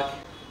 arch back.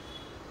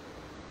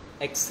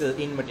 Exhale,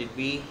 inverted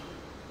V.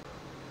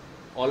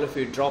 All of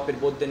you drop your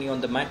both the knee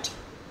on the mat.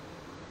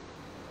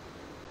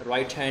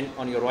 Right hand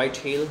on your right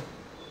heel.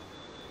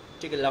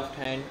 Take a left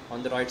hand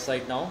on the right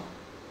side now.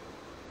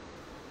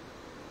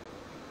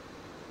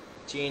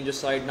 Change your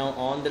side now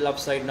on the left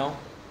side now.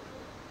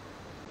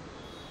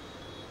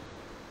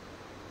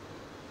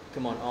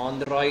 Come on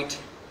the right,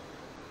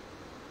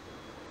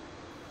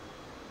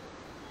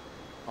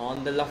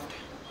 on the left.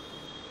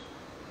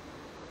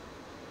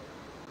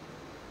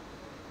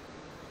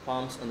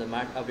 Palms on the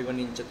mat, everyone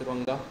in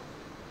Chaturanga.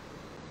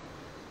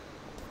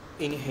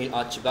 Inhale,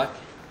 arch back.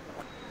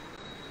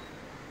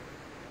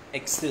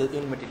 Exhale,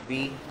 inverted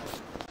V.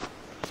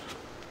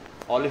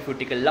 All of you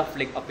take a left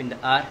leg up in the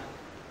air.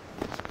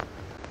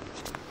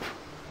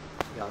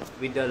 Yeah,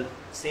 with the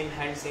same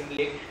hand, same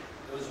leg.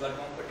 Those who are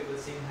comfortable,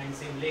 same hand,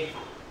 same leg.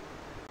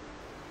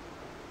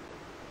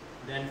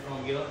 Then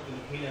from here,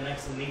 inhale and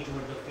exhale, knee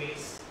toward the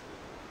face.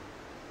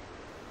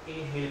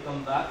 Inhale,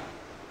 come back.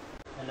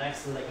 And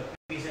exhale like a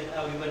pigeon.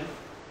 Everyone.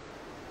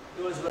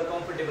 Those who are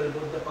comfortable,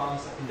 put the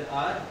palms up in the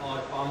air or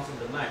palms on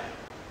the mat.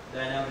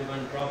 Then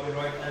everyone drop your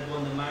right elbow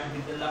on the mat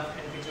with the left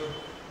hand with your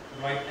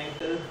right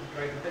ankle.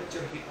 Try to touch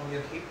your hip on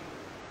your hip.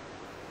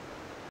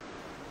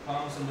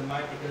 Palms on the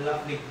mat, take a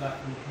left leg back,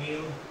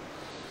 inhale.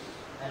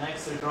 And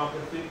exhale, drop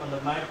your feet on the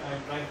mat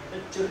and try to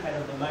touch your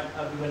head on the mat.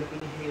 Everyone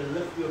inhale,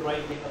 lift your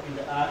right leg up in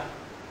the air.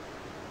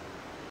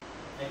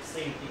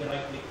 Exhale, take a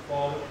right leg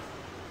forward.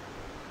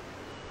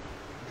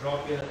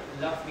 Drop your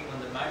left leg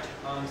on the mat,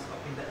 arms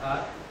up in the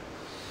air.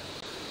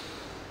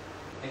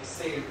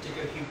 Exhale, take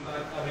your hip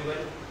back,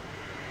 everyone.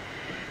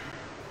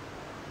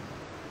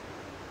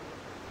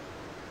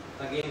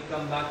 Again,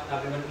 come back,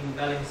 everyone in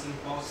balancing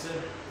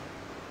posture.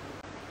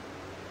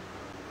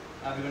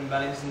 Everyone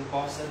balancing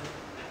posture.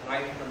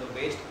 Right hand on the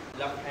waist,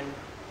 left hand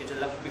hit the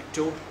left big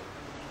toe.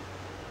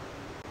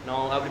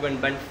 Now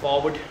everyone bend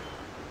forward.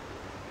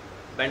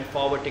 Bend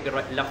forward, take a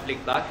left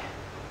leg back.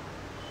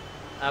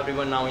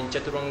 Everyone now in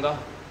Chaturanga.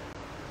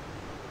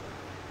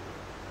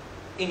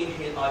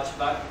 Inhale, arch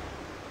back.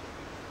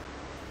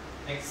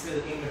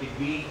 Exhale, inverted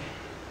V.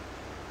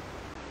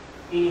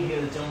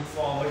 Inhale, jump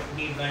forward,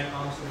 knee bend,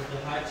 arms over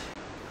the heart.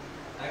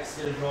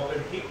 Exhale, drop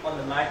your hip on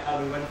the mat,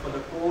 everyone, for the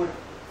core.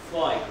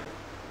 5,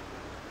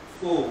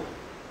 4,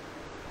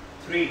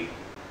 3,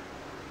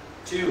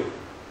 2,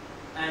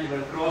 and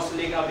we'll cross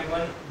leg,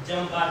 everyone.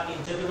 Jump back in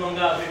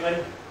Chaturanga,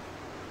 everyone.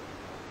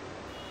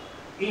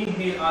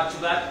 Inhale,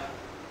 arch back.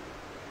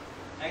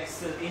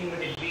 Exhale,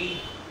 inverted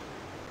V.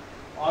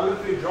 All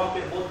of you drop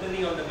your both the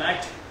knee on the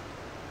mat.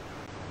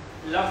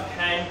 Left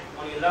hand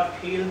on your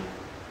left heel.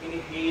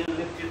 Inhale,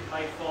 lift your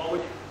thigh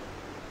forward.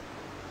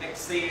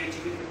 Exhale,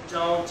 take it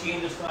down,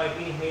 change the side.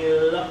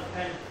 Inhale, left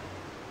hand.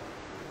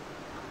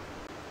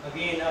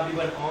 Again,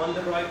 everyone on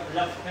the right,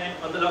 left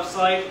hand on the left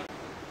side.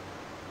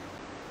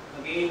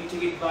 Again,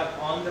 take it back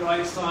on the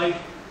right side.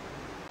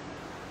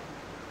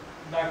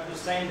 Back to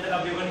center,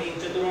 everyone in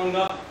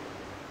Chaturanga.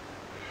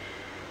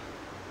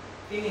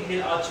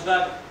 Inhale, arch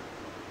back.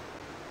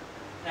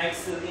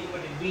 Exhale,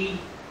 inverted V.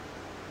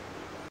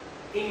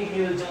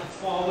 Inhale, jump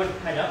forward,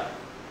 head up.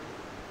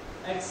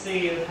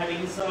 Exhale, head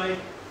inside.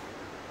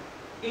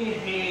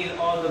 Inhale,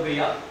 all the way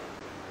up.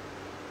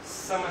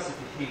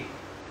 Samasthiti.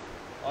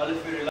 All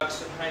of you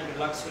relax your hand,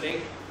 relax your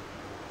leg.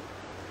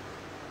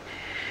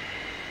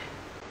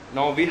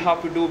 Now we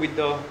have to do with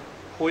the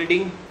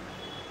holding.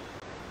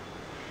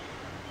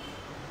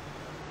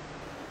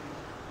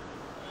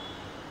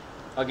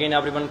 Again,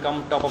 everyone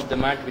come top of the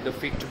mat with the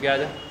feet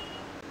together.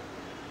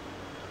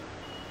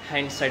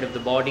 Hand side of the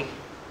body.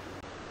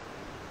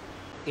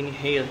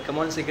 Inhale, come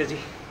on Sikarji.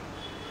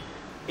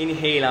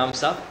 Inhale,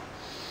 arms up.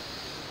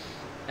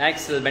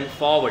 Exhale, bend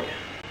forward.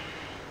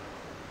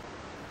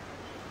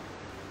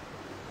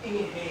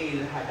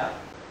 Inhale, head up.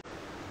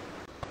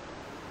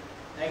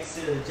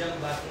 Exhale, jump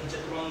back in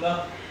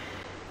Chaturanga.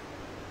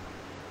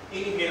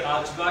 Inhale,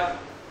 arch back.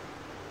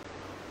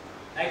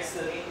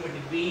 Exhale,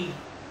 inverted V.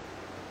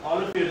 All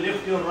of you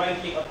lift your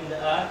right leg up in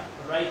the air.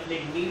 Right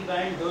leg knee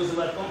bend. Those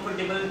who are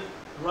comfortable,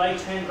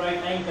 right hand, right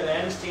ankle,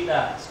 and stay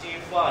there. Stay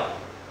 5,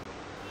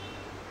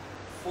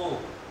 4.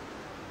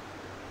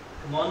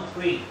 Come on,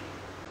 3,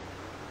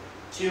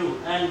 2,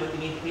 and with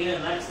inhale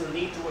and exhale,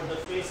 knee toward the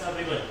face,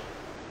 everyone.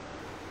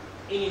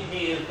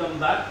 Inhale, come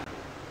back,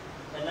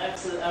 and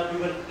exhale,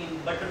 everyone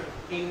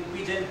in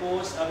pigeon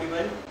pose,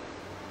 everyone.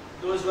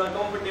 Those who are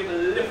comfortable,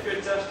 lift your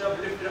chest up,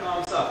 lift your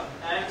arms up,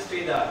 and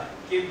stay there.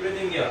 Keep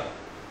breathing here.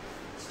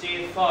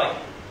 Stay 5.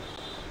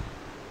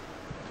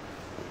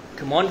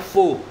 Come on,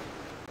 4,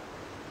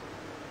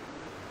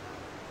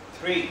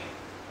 3,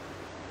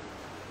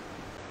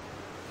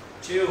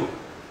 2,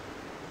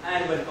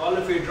 and when all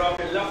of you drop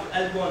your left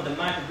elbow on the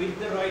mat with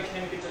the right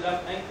hand to the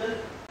left ankle,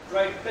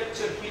 try to touch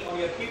your heel on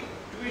your hip,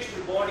 twist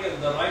your body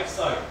on the right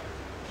side.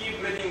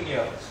 Keep breathing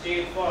here.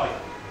 Stay 5,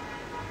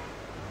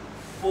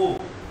 4,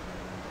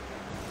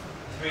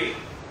 3,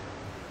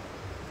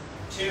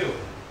 2,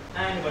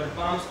 and when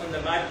palms on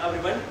the mat,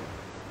 everyone,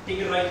 take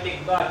your right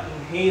leg back,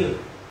 inhale,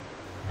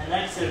 and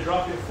exhale,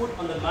 drop your foot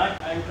on the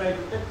mat and try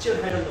to touch your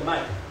head on the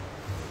mat.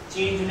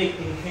 Change your leg,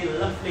 inhale,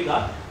 left leg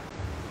up.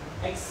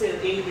 Exhale,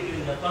 in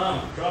between the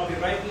palm. Drop your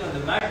right knee on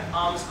the mat,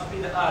 arms up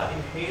in the air.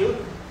 Inhale,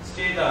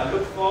 stay there.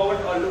 Look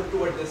forward or look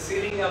toward the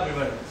ceiling,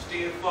 everyone.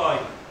 Stay 5.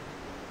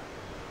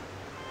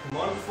 Come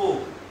on,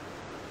 4,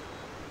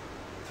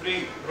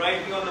 3.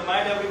 Right knee on the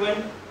mat,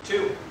 everyone.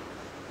 2.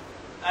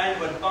 And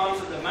when palms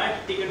on the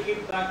mat, take your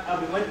hip back,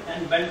 everyone,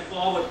 and bend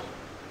forward.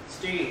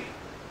 Stay.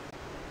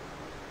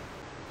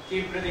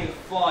 Keep breathing.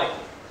 5.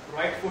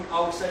 Right foot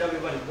outside,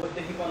 everyone. Both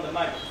the hip on the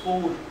mat.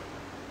 4.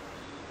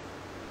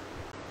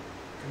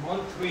 Come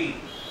on, 3,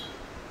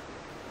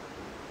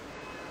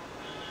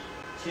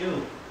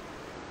 2,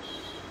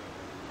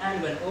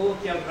 and 1.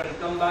 Okay, everyone,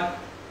 come back.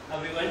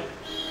 Everyone,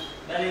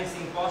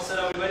 balancing posture,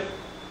 everyone.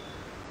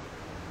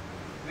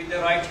 With the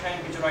right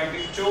hand, with your right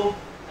big toe,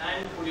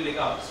 and pull your leg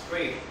up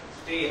straight.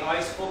 Stay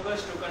eyes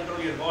focused to control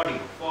your body.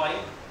 5,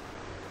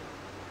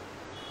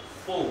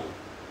 4,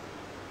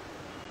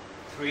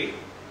 3,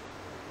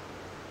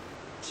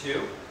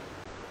 2,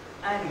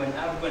 and 1.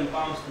 Everyone,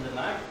 palms to the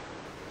mat.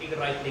 Take the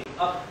right leg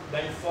up,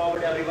 bend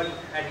forward, everyone,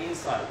 head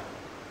inside.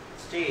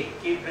 Stay,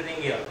 keep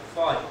breathing here.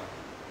 5,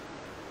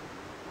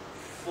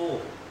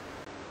 4,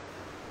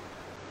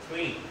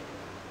 3,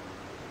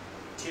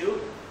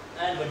 2,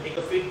 and 1. Take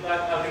a feet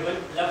back,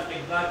 everyone. Left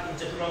leg back in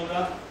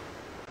chaturanga.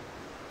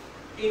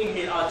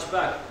 Inhale, arch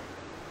back.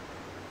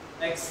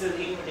 Exhale,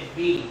 inverted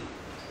V.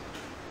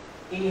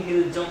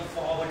 Inhale, jump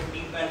forward,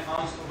 knee bend,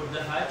 arms over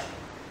the head.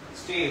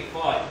 Stay,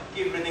 5.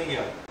 Keep breathing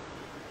here.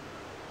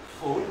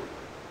 4,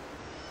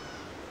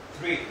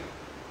 3,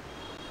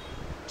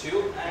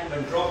 2, and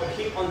 1. Drop your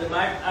hip on the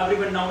mat.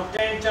 Everyone now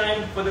 10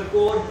 times for the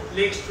core,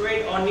 leg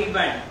straight or knee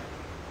bend.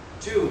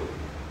 2,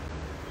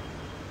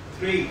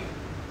 3,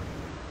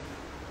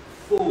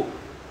 4,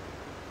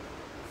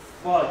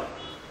 5,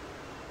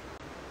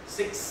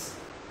 6,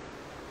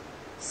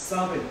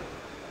 7.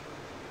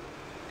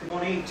 Come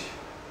on, 8,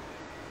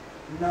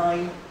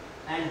 9,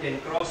 and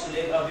 10. Cross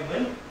leg,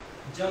 everyone.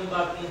 Jump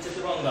back in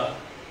chaturanga.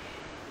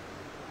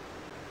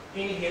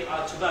 Inhale,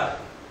 arch back.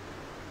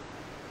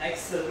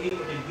 Exhale,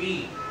 inverted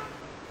V.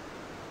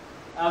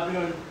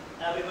 Everyone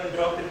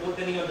drop your both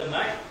knee on the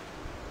mat.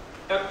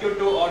 Tuck your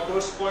toe or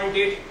toes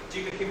pointed.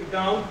 Take your hip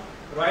down.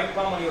 Right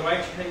palm on your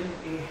right hand.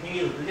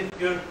 Inhale, lift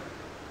your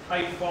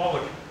thigh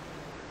forward.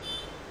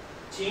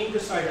 Change the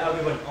side,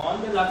 everyone.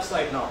 On the left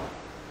side now.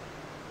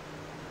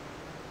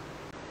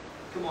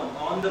 Come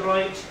on the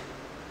right.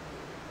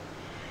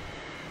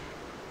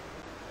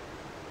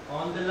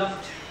 On the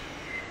left.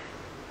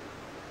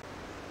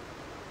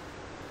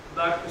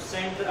 Back to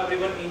center,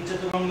 everyone, in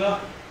chaturanga.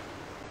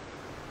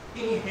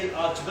 Inhale,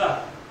 arch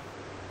back.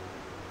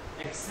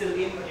 Exhale,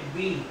 inverted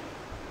V.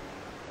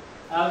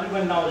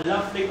 Everyone now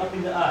left leg up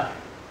in the air.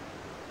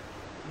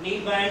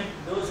 Knee bend.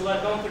 Those who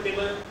are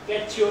comfortable,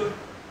 catch your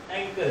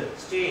ankle.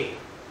 Stay.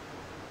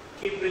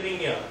 Keep breathing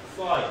here.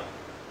 5,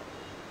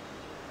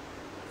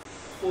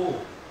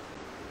 4,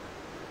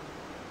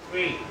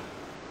 3,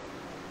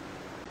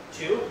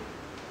 2,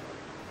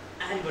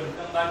 and 1.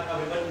 Come back,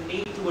 everyone.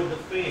 Knee toward the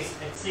face.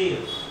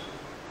 Exhale.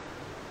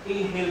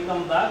 Inhale,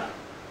 come back.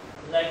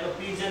 Like a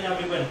pigeon,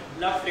 everyone.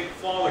 Left leg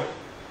forward.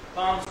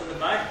 Palms on the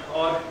mat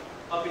or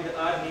up in the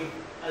air. Knee,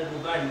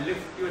 elbow bend.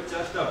 Lift your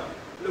chest up.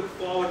 Look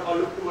forward or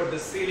look toward the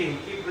ceiling.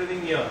 Keep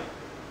breathing here.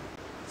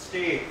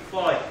 Stay.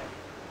 5.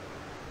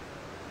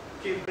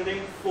 Keep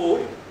breathing.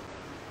 4,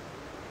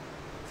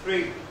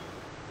 3,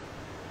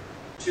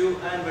 2,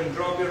 and 1.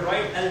 Drop your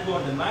right elbow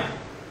on the mat.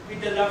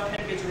 With the left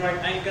hand, get your right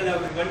ankle,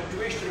 everyone.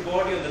 Twist your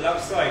body on the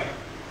left side.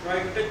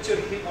 Try to touch your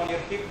hip on your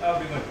hip,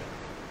 everyone.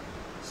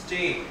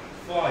 Stay.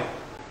 5.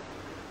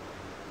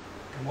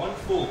 Come on.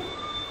 4,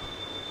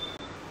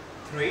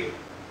 3,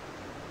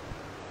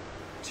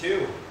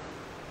 2,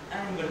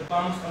 and 1.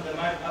 Palms on the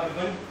mat,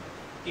 everyone.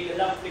 Take a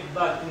left leg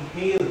back.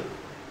 Inhale,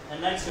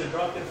 and exhale.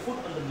 Drop your foot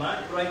on the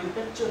mat. Try to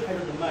touch your head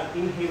on the mat.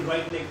 Inhale,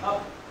 right leg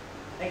up.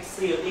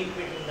 Exhale,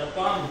 inhale in the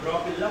palm.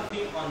 Drop your left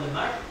leg on the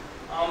mat.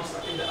 Arms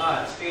up in the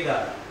air. Stay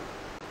there.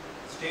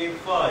 Stay.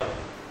 5.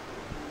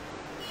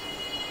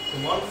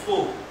 Come on.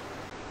 4,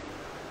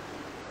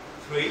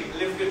 3.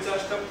 Lift your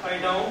chest up, thigh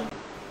down.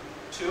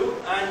 2,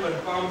 and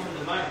 1. Palms on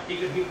the mat.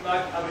 Take your hip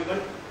back,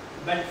 everyone.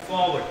 Bend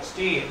forward.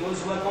 Stay.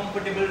 Those who are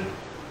comfortable,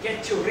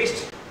 get your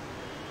wrist.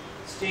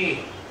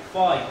 Stay.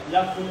 5.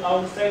 Left foot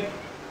outside.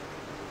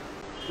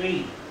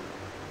 3.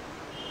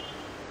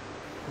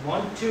 Come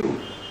on.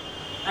 2.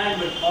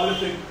 And with all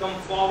of it,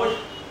 come forward.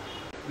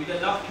 With the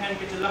left hand,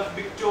 get your left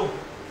big toe.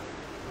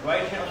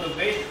 Right hand on the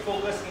waist,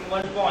 focus in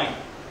one point.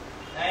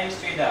 And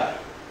stay there.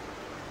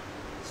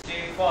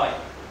 Stay. 5,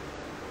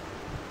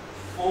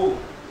 4.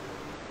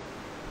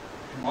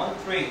 Come on.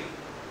 3,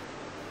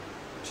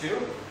 2,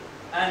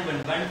 and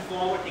 1. Bend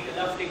forward, take a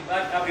left leg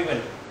back,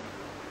 everyone.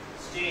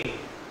 Stay.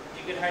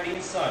 Take your hand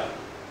inside.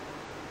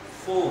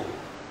 4.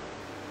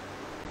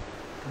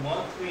 Come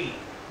on. 3,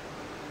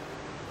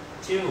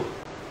 2,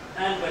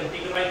 and 1.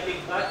 Take a right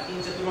leg back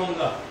in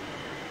chaturanga.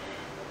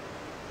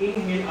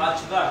 Inhale,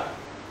 arch back.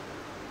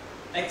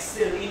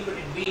 Exhale,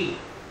 inverted V.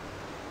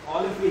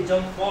 All of you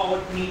jump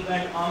forward, knee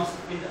bend, arms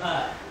up in the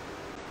air.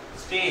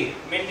 Stay,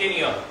 maintain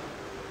here.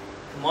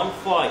 Come on.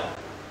 5.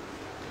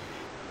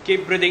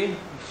 Keep breathing.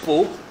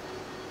 4,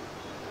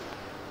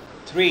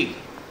 3,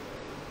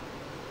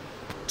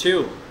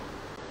 2,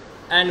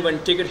 and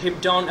 1. Take your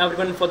hip down,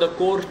 everyone, for the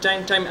core.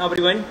 10 times,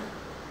 everyone.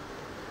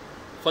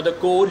 For the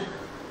core.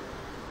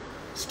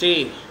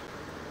 Stay.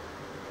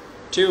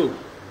 2.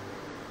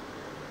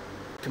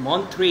 Come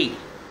on. 3,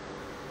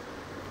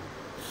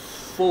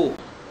 4,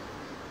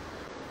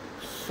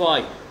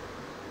 5,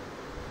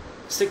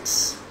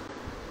 6,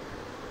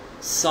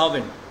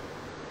 7.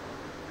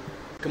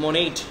 Come on.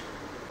 8,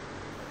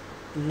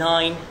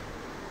 9,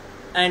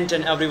 and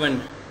 10,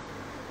 everyone.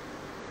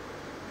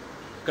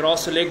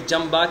 Cross your leg,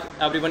 jump back,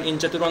 everyone in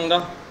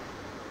Chaturanga.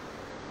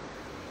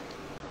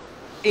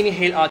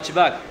 Inhale, arch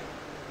back.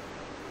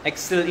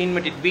 Exhale,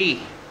 inverted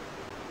V.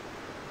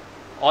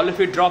 All of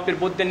you drop your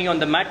both the knee on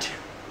the mat.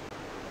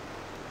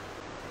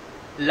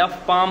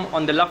 Left palm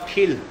on the left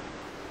heel.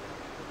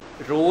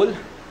 Roll,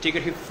 take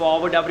your hip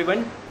forward,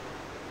 everyone.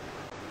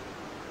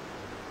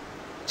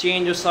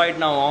 Change your side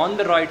now on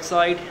the right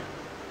side.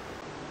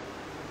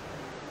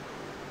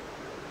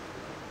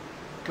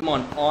 Come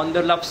on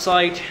the left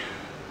side.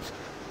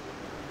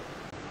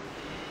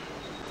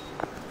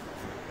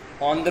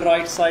 On the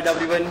right side,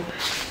 everyone.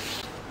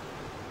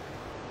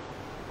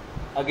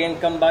 Again,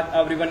 come back,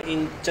 everyone,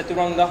 in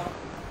Chaturanga.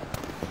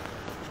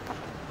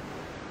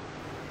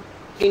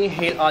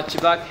 Inhale, arch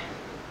back.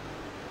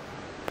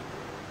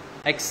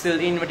 Exhale,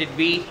 inverted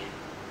V.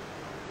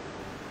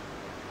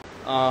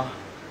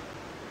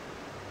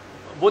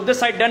 Both the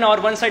side done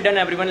or one side done,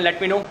 everyone? Let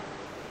me know.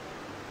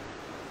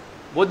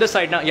 Both the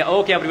side now. Yeah,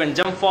 okay, everyone.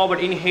 Jump forward.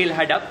 Inhale,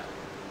 head up.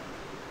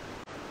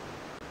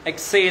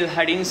 Exhale,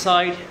 head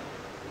inside.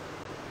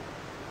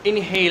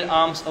 Inhale,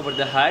 arms over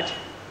the head.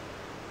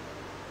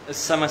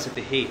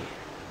 Samasthiti.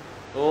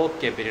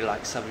 Okay, be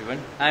relaxed, everyone.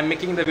 I am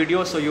making the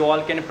video so you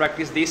all can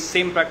practice this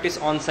same practice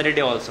on Saturday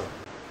also.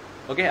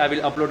 Okay, I will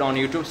upload on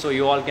YouTube so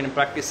you all can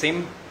practice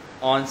same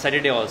on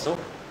Saturday also.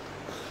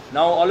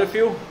 Now all of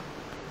you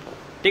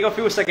take a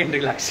few seconds,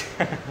 relax.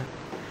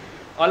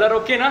 All are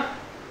okay, na?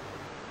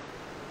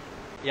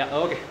 Yeah,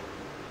 okay.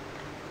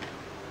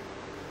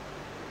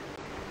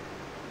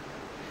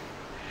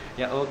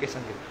 Yeah, okay,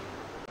 Sandeep.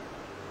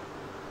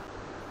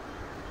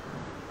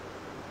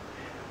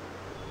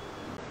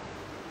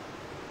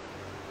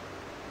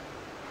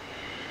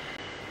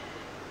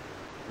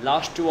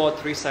 Last 2 or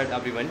 3 side,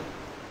 everyone,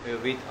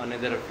 with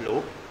another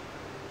flow,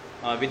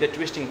 with a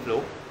twisting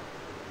flow.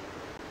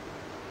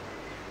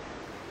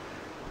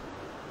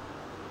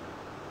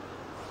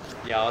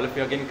 Yeah, all of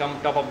you again come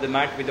top of the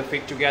mat with the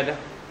feet together.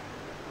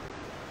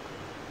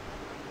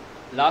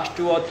 Last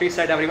 2 or 3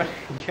 side, everyone.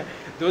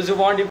 Those who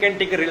want, you can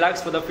take a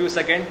relax for the few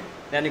seconds,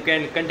 then you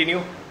can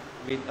continue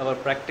with our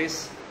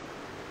practice.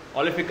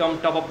 All of you come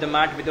top of the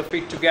mat with the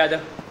feet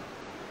together.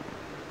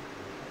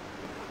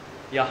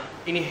 Yeah,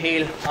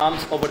 inhale,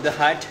 arms over the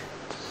head.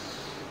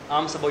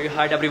 Arms above your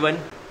head, everyone.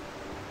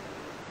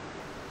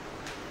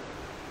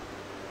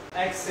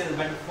 Exhale,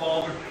 bend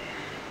forward.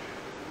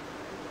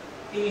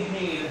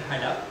 Inhale,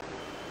 head up.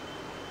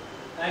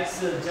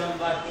 Exhale, jump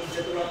back in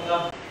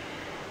Chaturanga.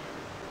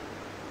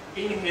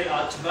 Inhale,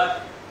 arch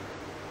back.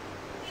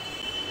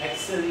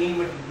 Exhale,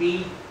 inward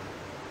V.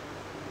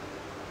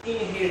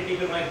 Inhale, take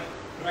your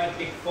right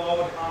leg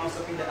forward, arms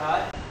up in the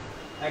air.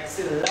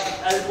 Exhale,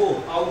 left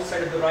elbow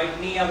outside of the right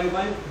knee,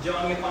 everyone.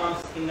 Join your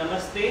palms in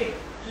Namaste.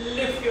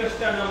 Lift your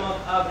sternum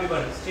up,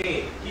 everyone.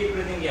 Stay. Keep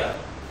breathing here.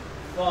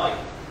 5.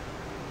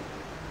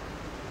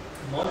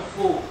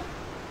 4.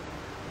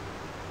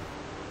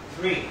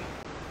 3.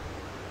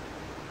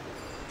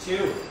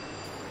 2.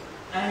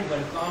 And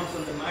 1. Palms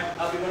on the mat.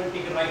 Everyone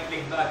take a right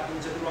leg back in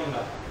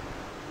Chaturanga.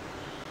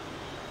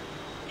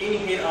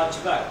 Inhale,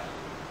 arch back.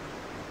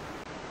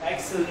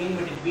 Exhale,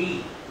 inverted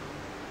V.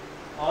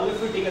 All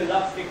of you take a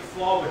left leg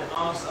forward,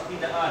 arms up in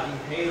the air.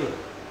 Inhale.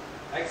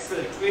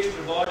 Exhale, twist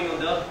your body on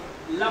the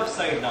left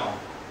side now.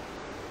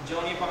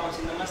 Join your palms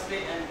in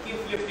Namaste and keep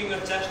lifting your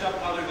chest up,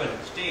 everyone.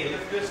 Stay,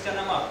 lift your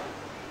sternum up.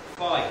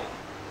 5.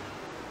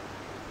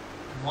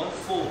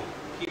 4.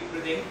 Keep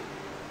breathing.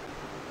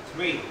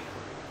 3.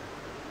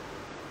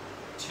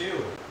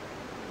 2.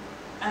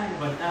 And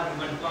 1.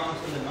 Everyone, palms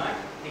on the mat.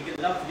 Take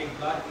a left leg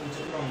back in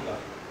Chaturanga.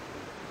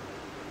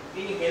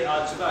 Inhale,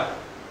 arch back.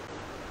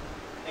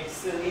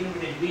 Exhale,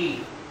 inverted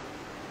V.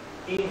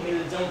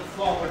 Inhale, jump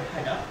forward,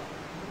 head up.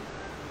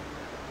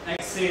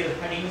 Exhale,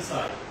 head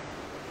inside.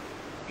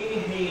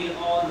 Inhale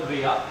all the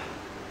way up.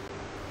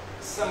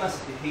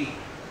 Samasthiti.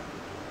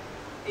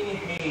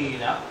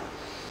 Inhale up.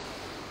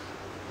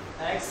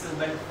 Exhale,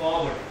 bend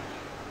forward.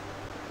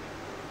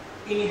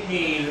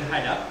 Inhale,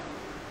 head up.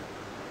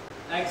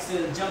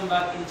 Exhale, jump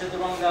back in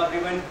Chaturanga,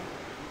 everyone.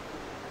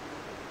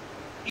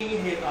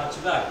 Inhale,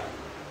 arch back.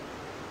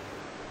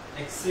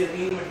 Exhale,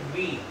 inverted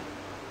V.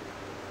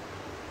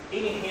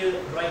 Inhale,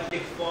 right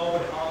leg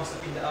forward, arms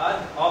up in the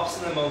air.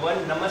 Option number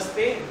 1,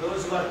 Namaste.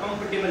 Those who are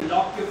comfortable,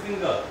 lock your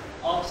finger.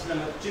 Option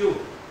number 2,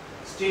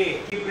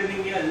 stay. Keep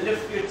breathing here.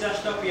 Lift your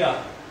chest up here.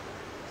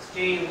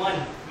 Stay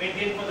 1.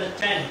 Maintain for the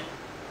 10.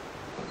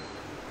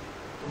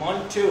 Come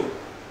on, 2.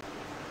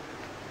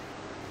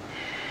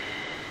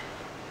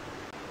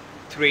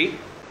 3.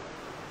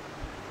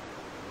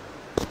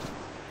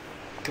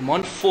 Come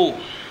on, 4.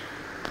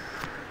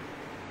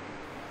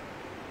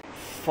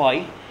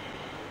 5.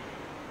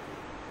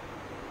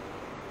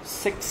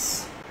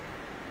 6.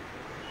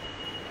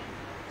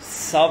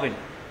 7.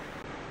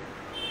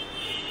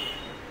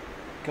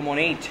 Come on,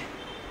 8.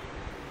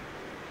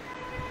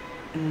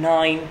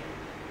 9.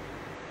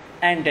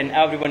 And then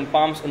everyone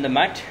palms on the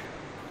mat.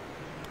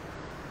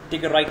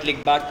 Take a right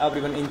leg back,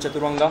 everyone in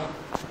Chaturanga.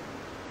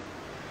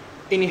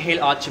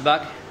 Inhale, arch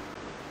back.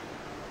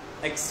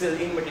 Exhale,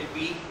 inverted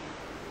V.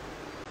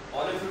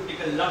 All of you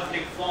take a left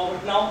leg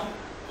forward now.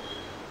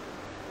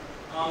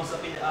 Arms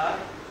up in the air.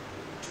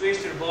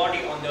 Twist your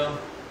body on the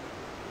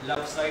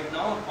left side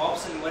now.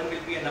 Option 1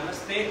 will be a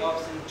namaste.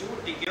 Option 2,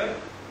 take your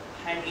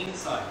hand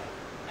inside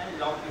and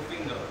lock your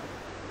finger.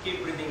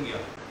 Keep breathing here.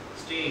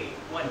 Stay.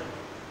 1.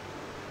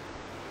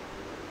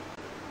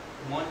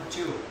 Come on,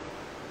 2.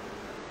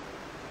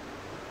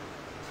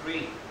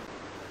 3.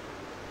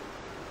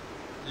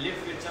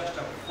 Lift your chest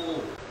up.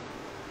 4.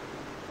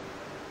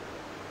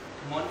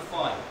 Come on,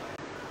 5.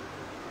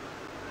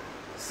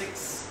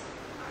 6.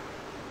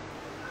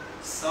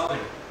 7.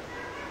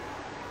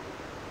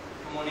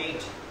 Come on,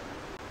 8.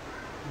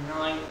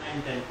 9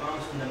 and 10.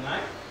 Palms on the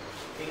mat.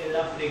 Take a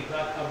left leg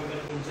back. Everyone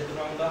in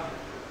Chaturanga.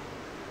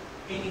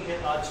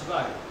 Inhale, arch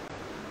back.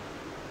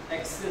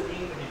 Exhale,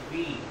 inhale,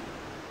 B.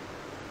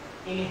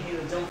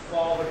 Inhale, jump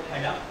forward,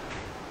 head up.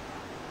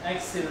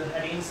 Exhale,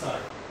 head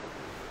inside.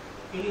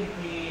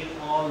 Inhale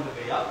all the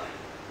way up.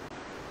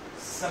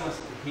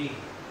 Samasthi.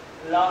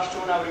 Last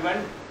one,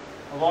 everyone.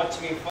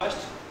 Watch me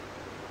first.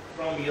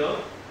 From here,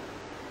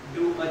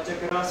 do a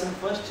chakrasana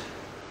first.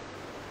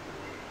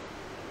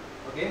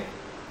 Okay.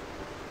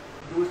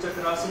 Do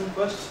chakrasana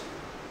first.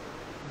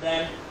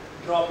 Then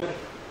drop your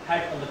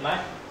head on the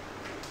mat.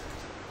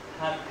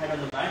 Head on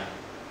the mat.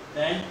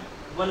 Then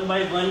one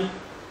by one,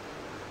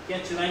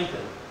 catch your ankle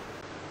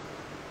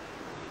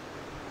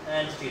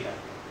and stay down.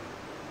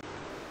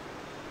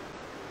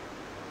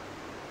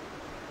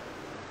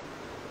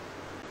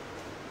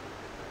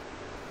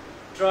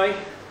 Try.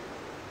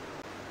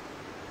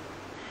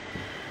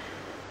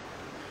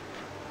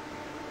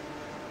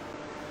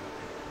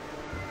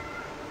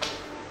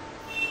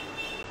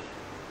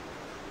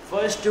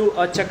 First do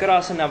a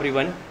chakrasana,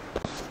 everyone.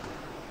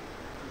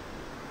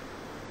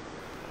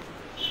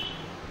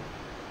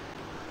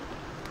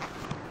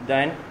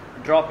 Then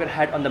drop your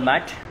head on the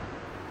mat.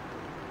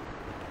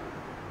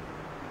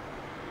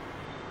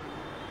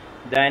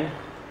 Then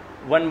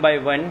one by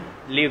one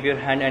leave your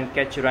hand and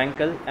catch your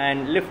ankle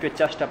and lift your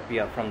chest up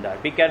here from there.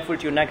 Be careful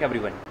to your neck,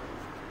 everyone.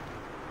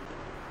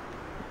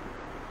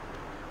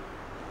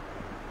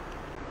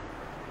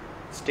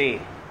 Stay.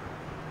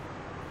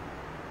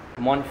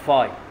 Come on,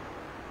 5.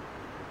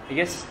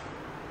 Yes.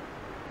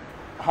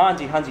 हाँ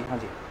जी.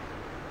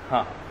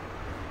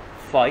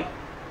 5.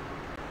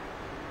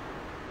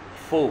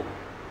 4.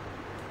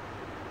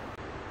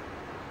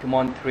 Come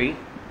on, 3.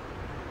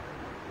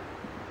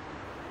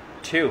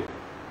 2.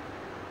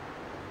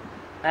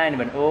 And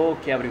 1.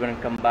 Okay, everyone,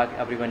 come back.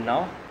 Everyone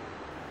now.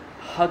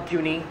 Hug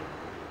your knee.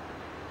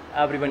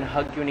 Everyone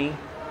hug your knee.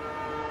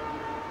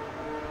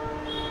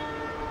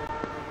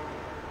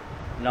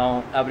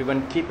 Now,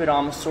 everyone keep your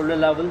arms shoulder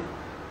level.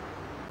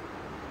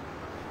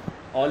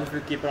 All of you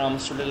keep your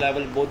arms shoulder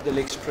level, both the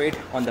legs straight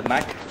on the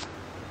mat.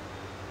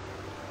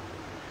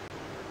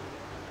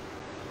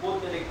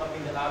 Both the legs up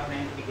in the air,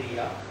 90 degree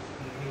up.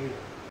 Inhale.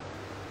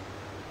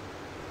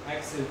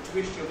 Exhale,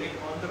 twist your leg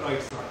on the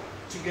right side.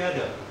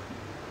 Together.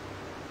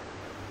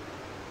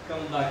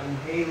 Come back,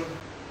 inhale.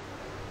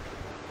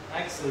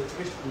 Exhale,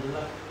 twist on the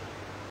left.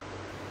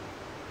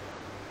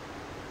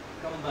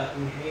 Come back,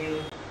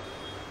 inhale.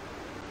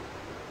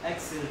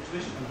 Exhale,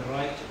 twist on the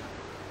right.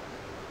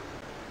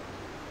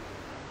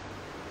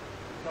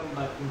 Come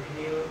back,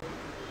 inhale.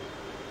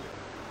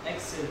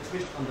 Exhale,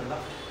 twist on the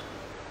left.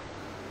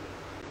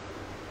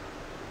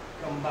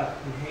 Come back,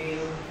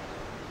 inhale.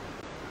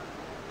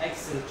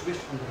 Exhale,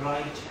 twist on the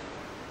right.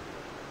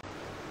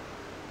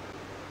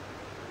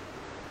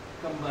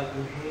 Come back,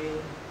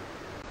 inhale.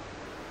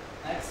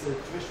 Exhale,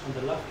 twist on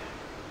the left.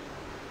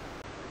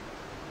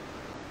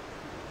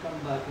 Come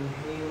back,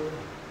 inhale.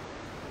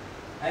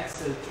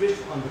 Exhale,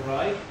 twist on the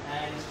right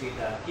and stay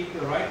there. Keep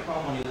your right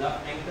palm on your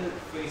left ankle,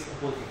 face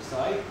opposite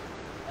side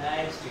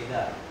and stay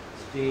there.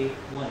 Stay.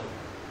 1.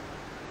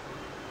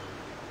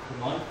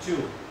 Come on,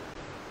 2.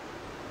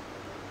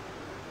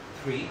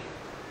 3.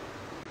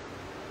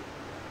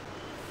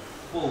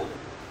 4.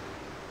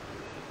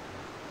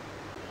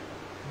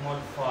 Come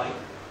on, 5.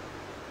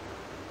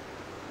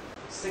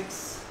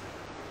 6.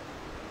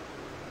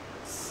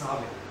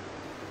 7.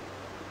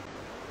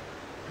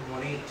 Come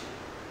on, 8.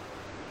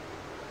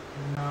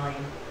 9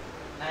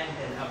 and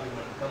 10.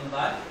 Everyone come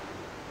back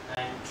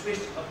and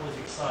twist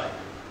opposite side.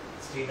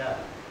 Stay there.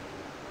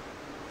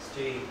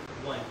 Stay.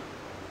 1.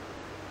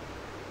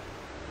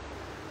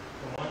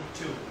 Come on,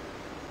 2.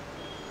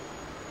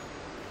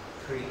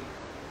 3.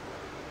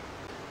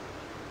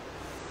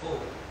 4.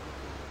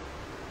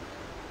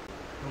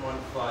 Come on,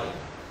 5.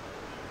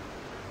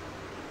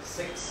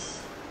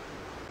 6.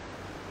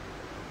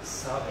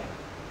 7.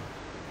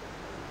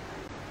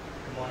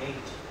 Come on, 8.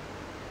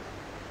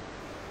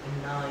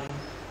 9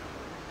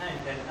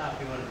 and 10.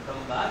 Everyone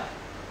come back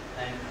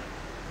and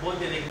both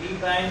the leg knee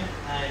bend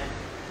and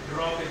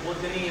drop it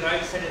both the knee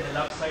right side and the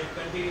left side.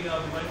 Continue,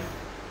 everyone.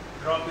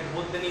 Drop it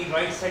both the knee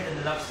right side and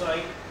the left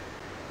side.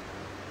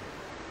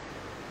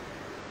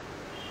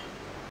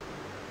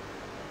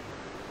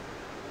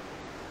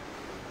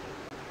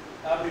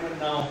 Everyone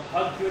now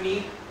hug your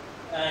knee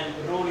and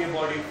roll your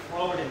body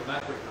forward and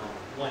backward now.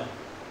 1.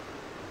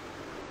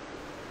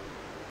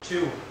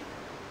 2.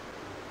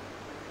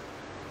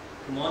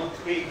 Come on,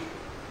 3,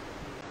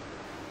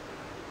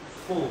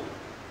 4,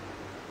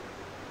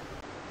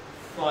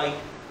 5,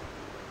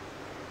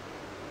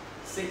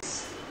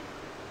 6,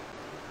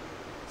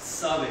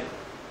 7.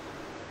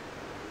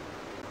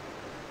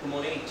 Come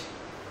on, 8,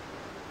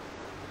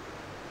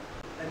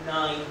 and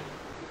 9,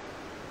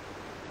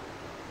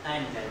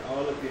 and 10.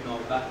 All of you now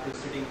back to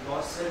sitting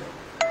posture.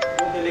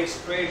 Put the legs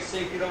straight,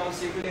 circle around,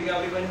 circling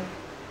everyone.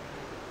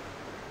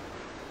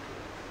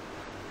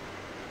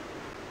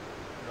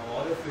 Now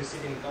all of you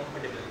sit in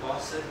comfortable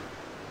posture.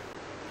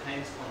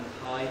 Hands on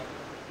thigh.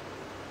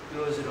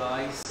 Close your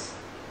eyes.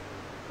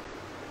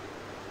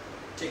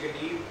 Take a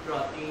deep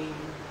breath in.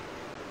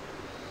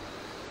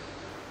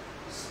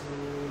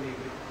 Slowly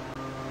breathe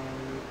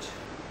out.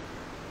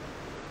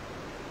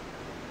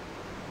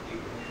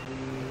 Deep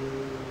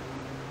inhale.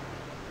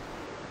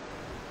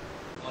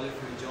 All of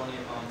you join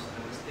your palms on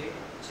namaste.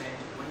 Chant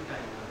one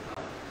time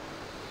mantra.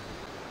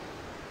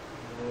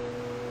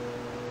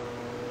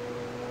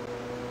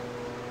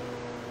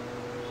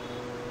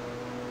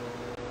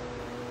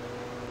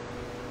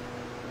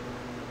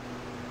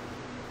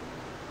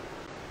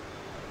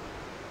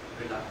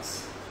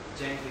 Relax.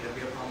 Gently rub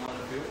your palm, all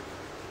of you.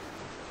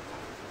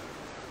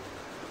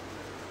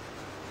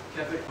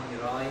 Keep it on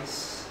your eyes,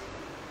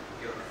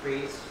 your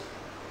face,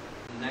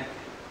 neck,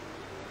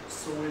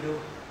 shoulder,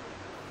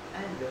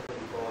 and the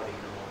whole body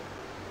now.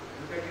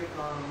 Look at your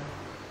palm.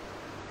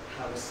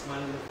 Have a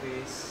smile on your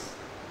face.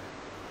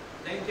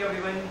 Thank you,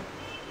 everyone.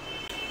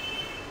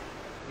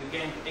 You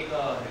can take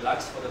a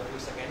relax for a few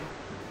seconds.